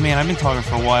website. I've been talking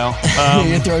for a while.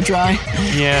 You throw it dry.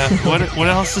 Yeah. What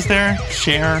else is there?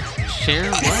 Share.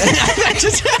 Share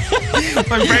what?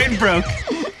 My brain broke.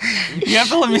 You have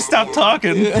to let me stop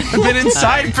talking. I've been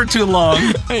inside for too long.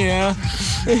 Yeah.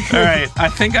 All right. I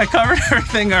think I covered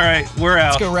everything. All right. We're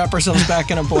out. Let's go wrap ourselves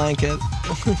back in a blanket.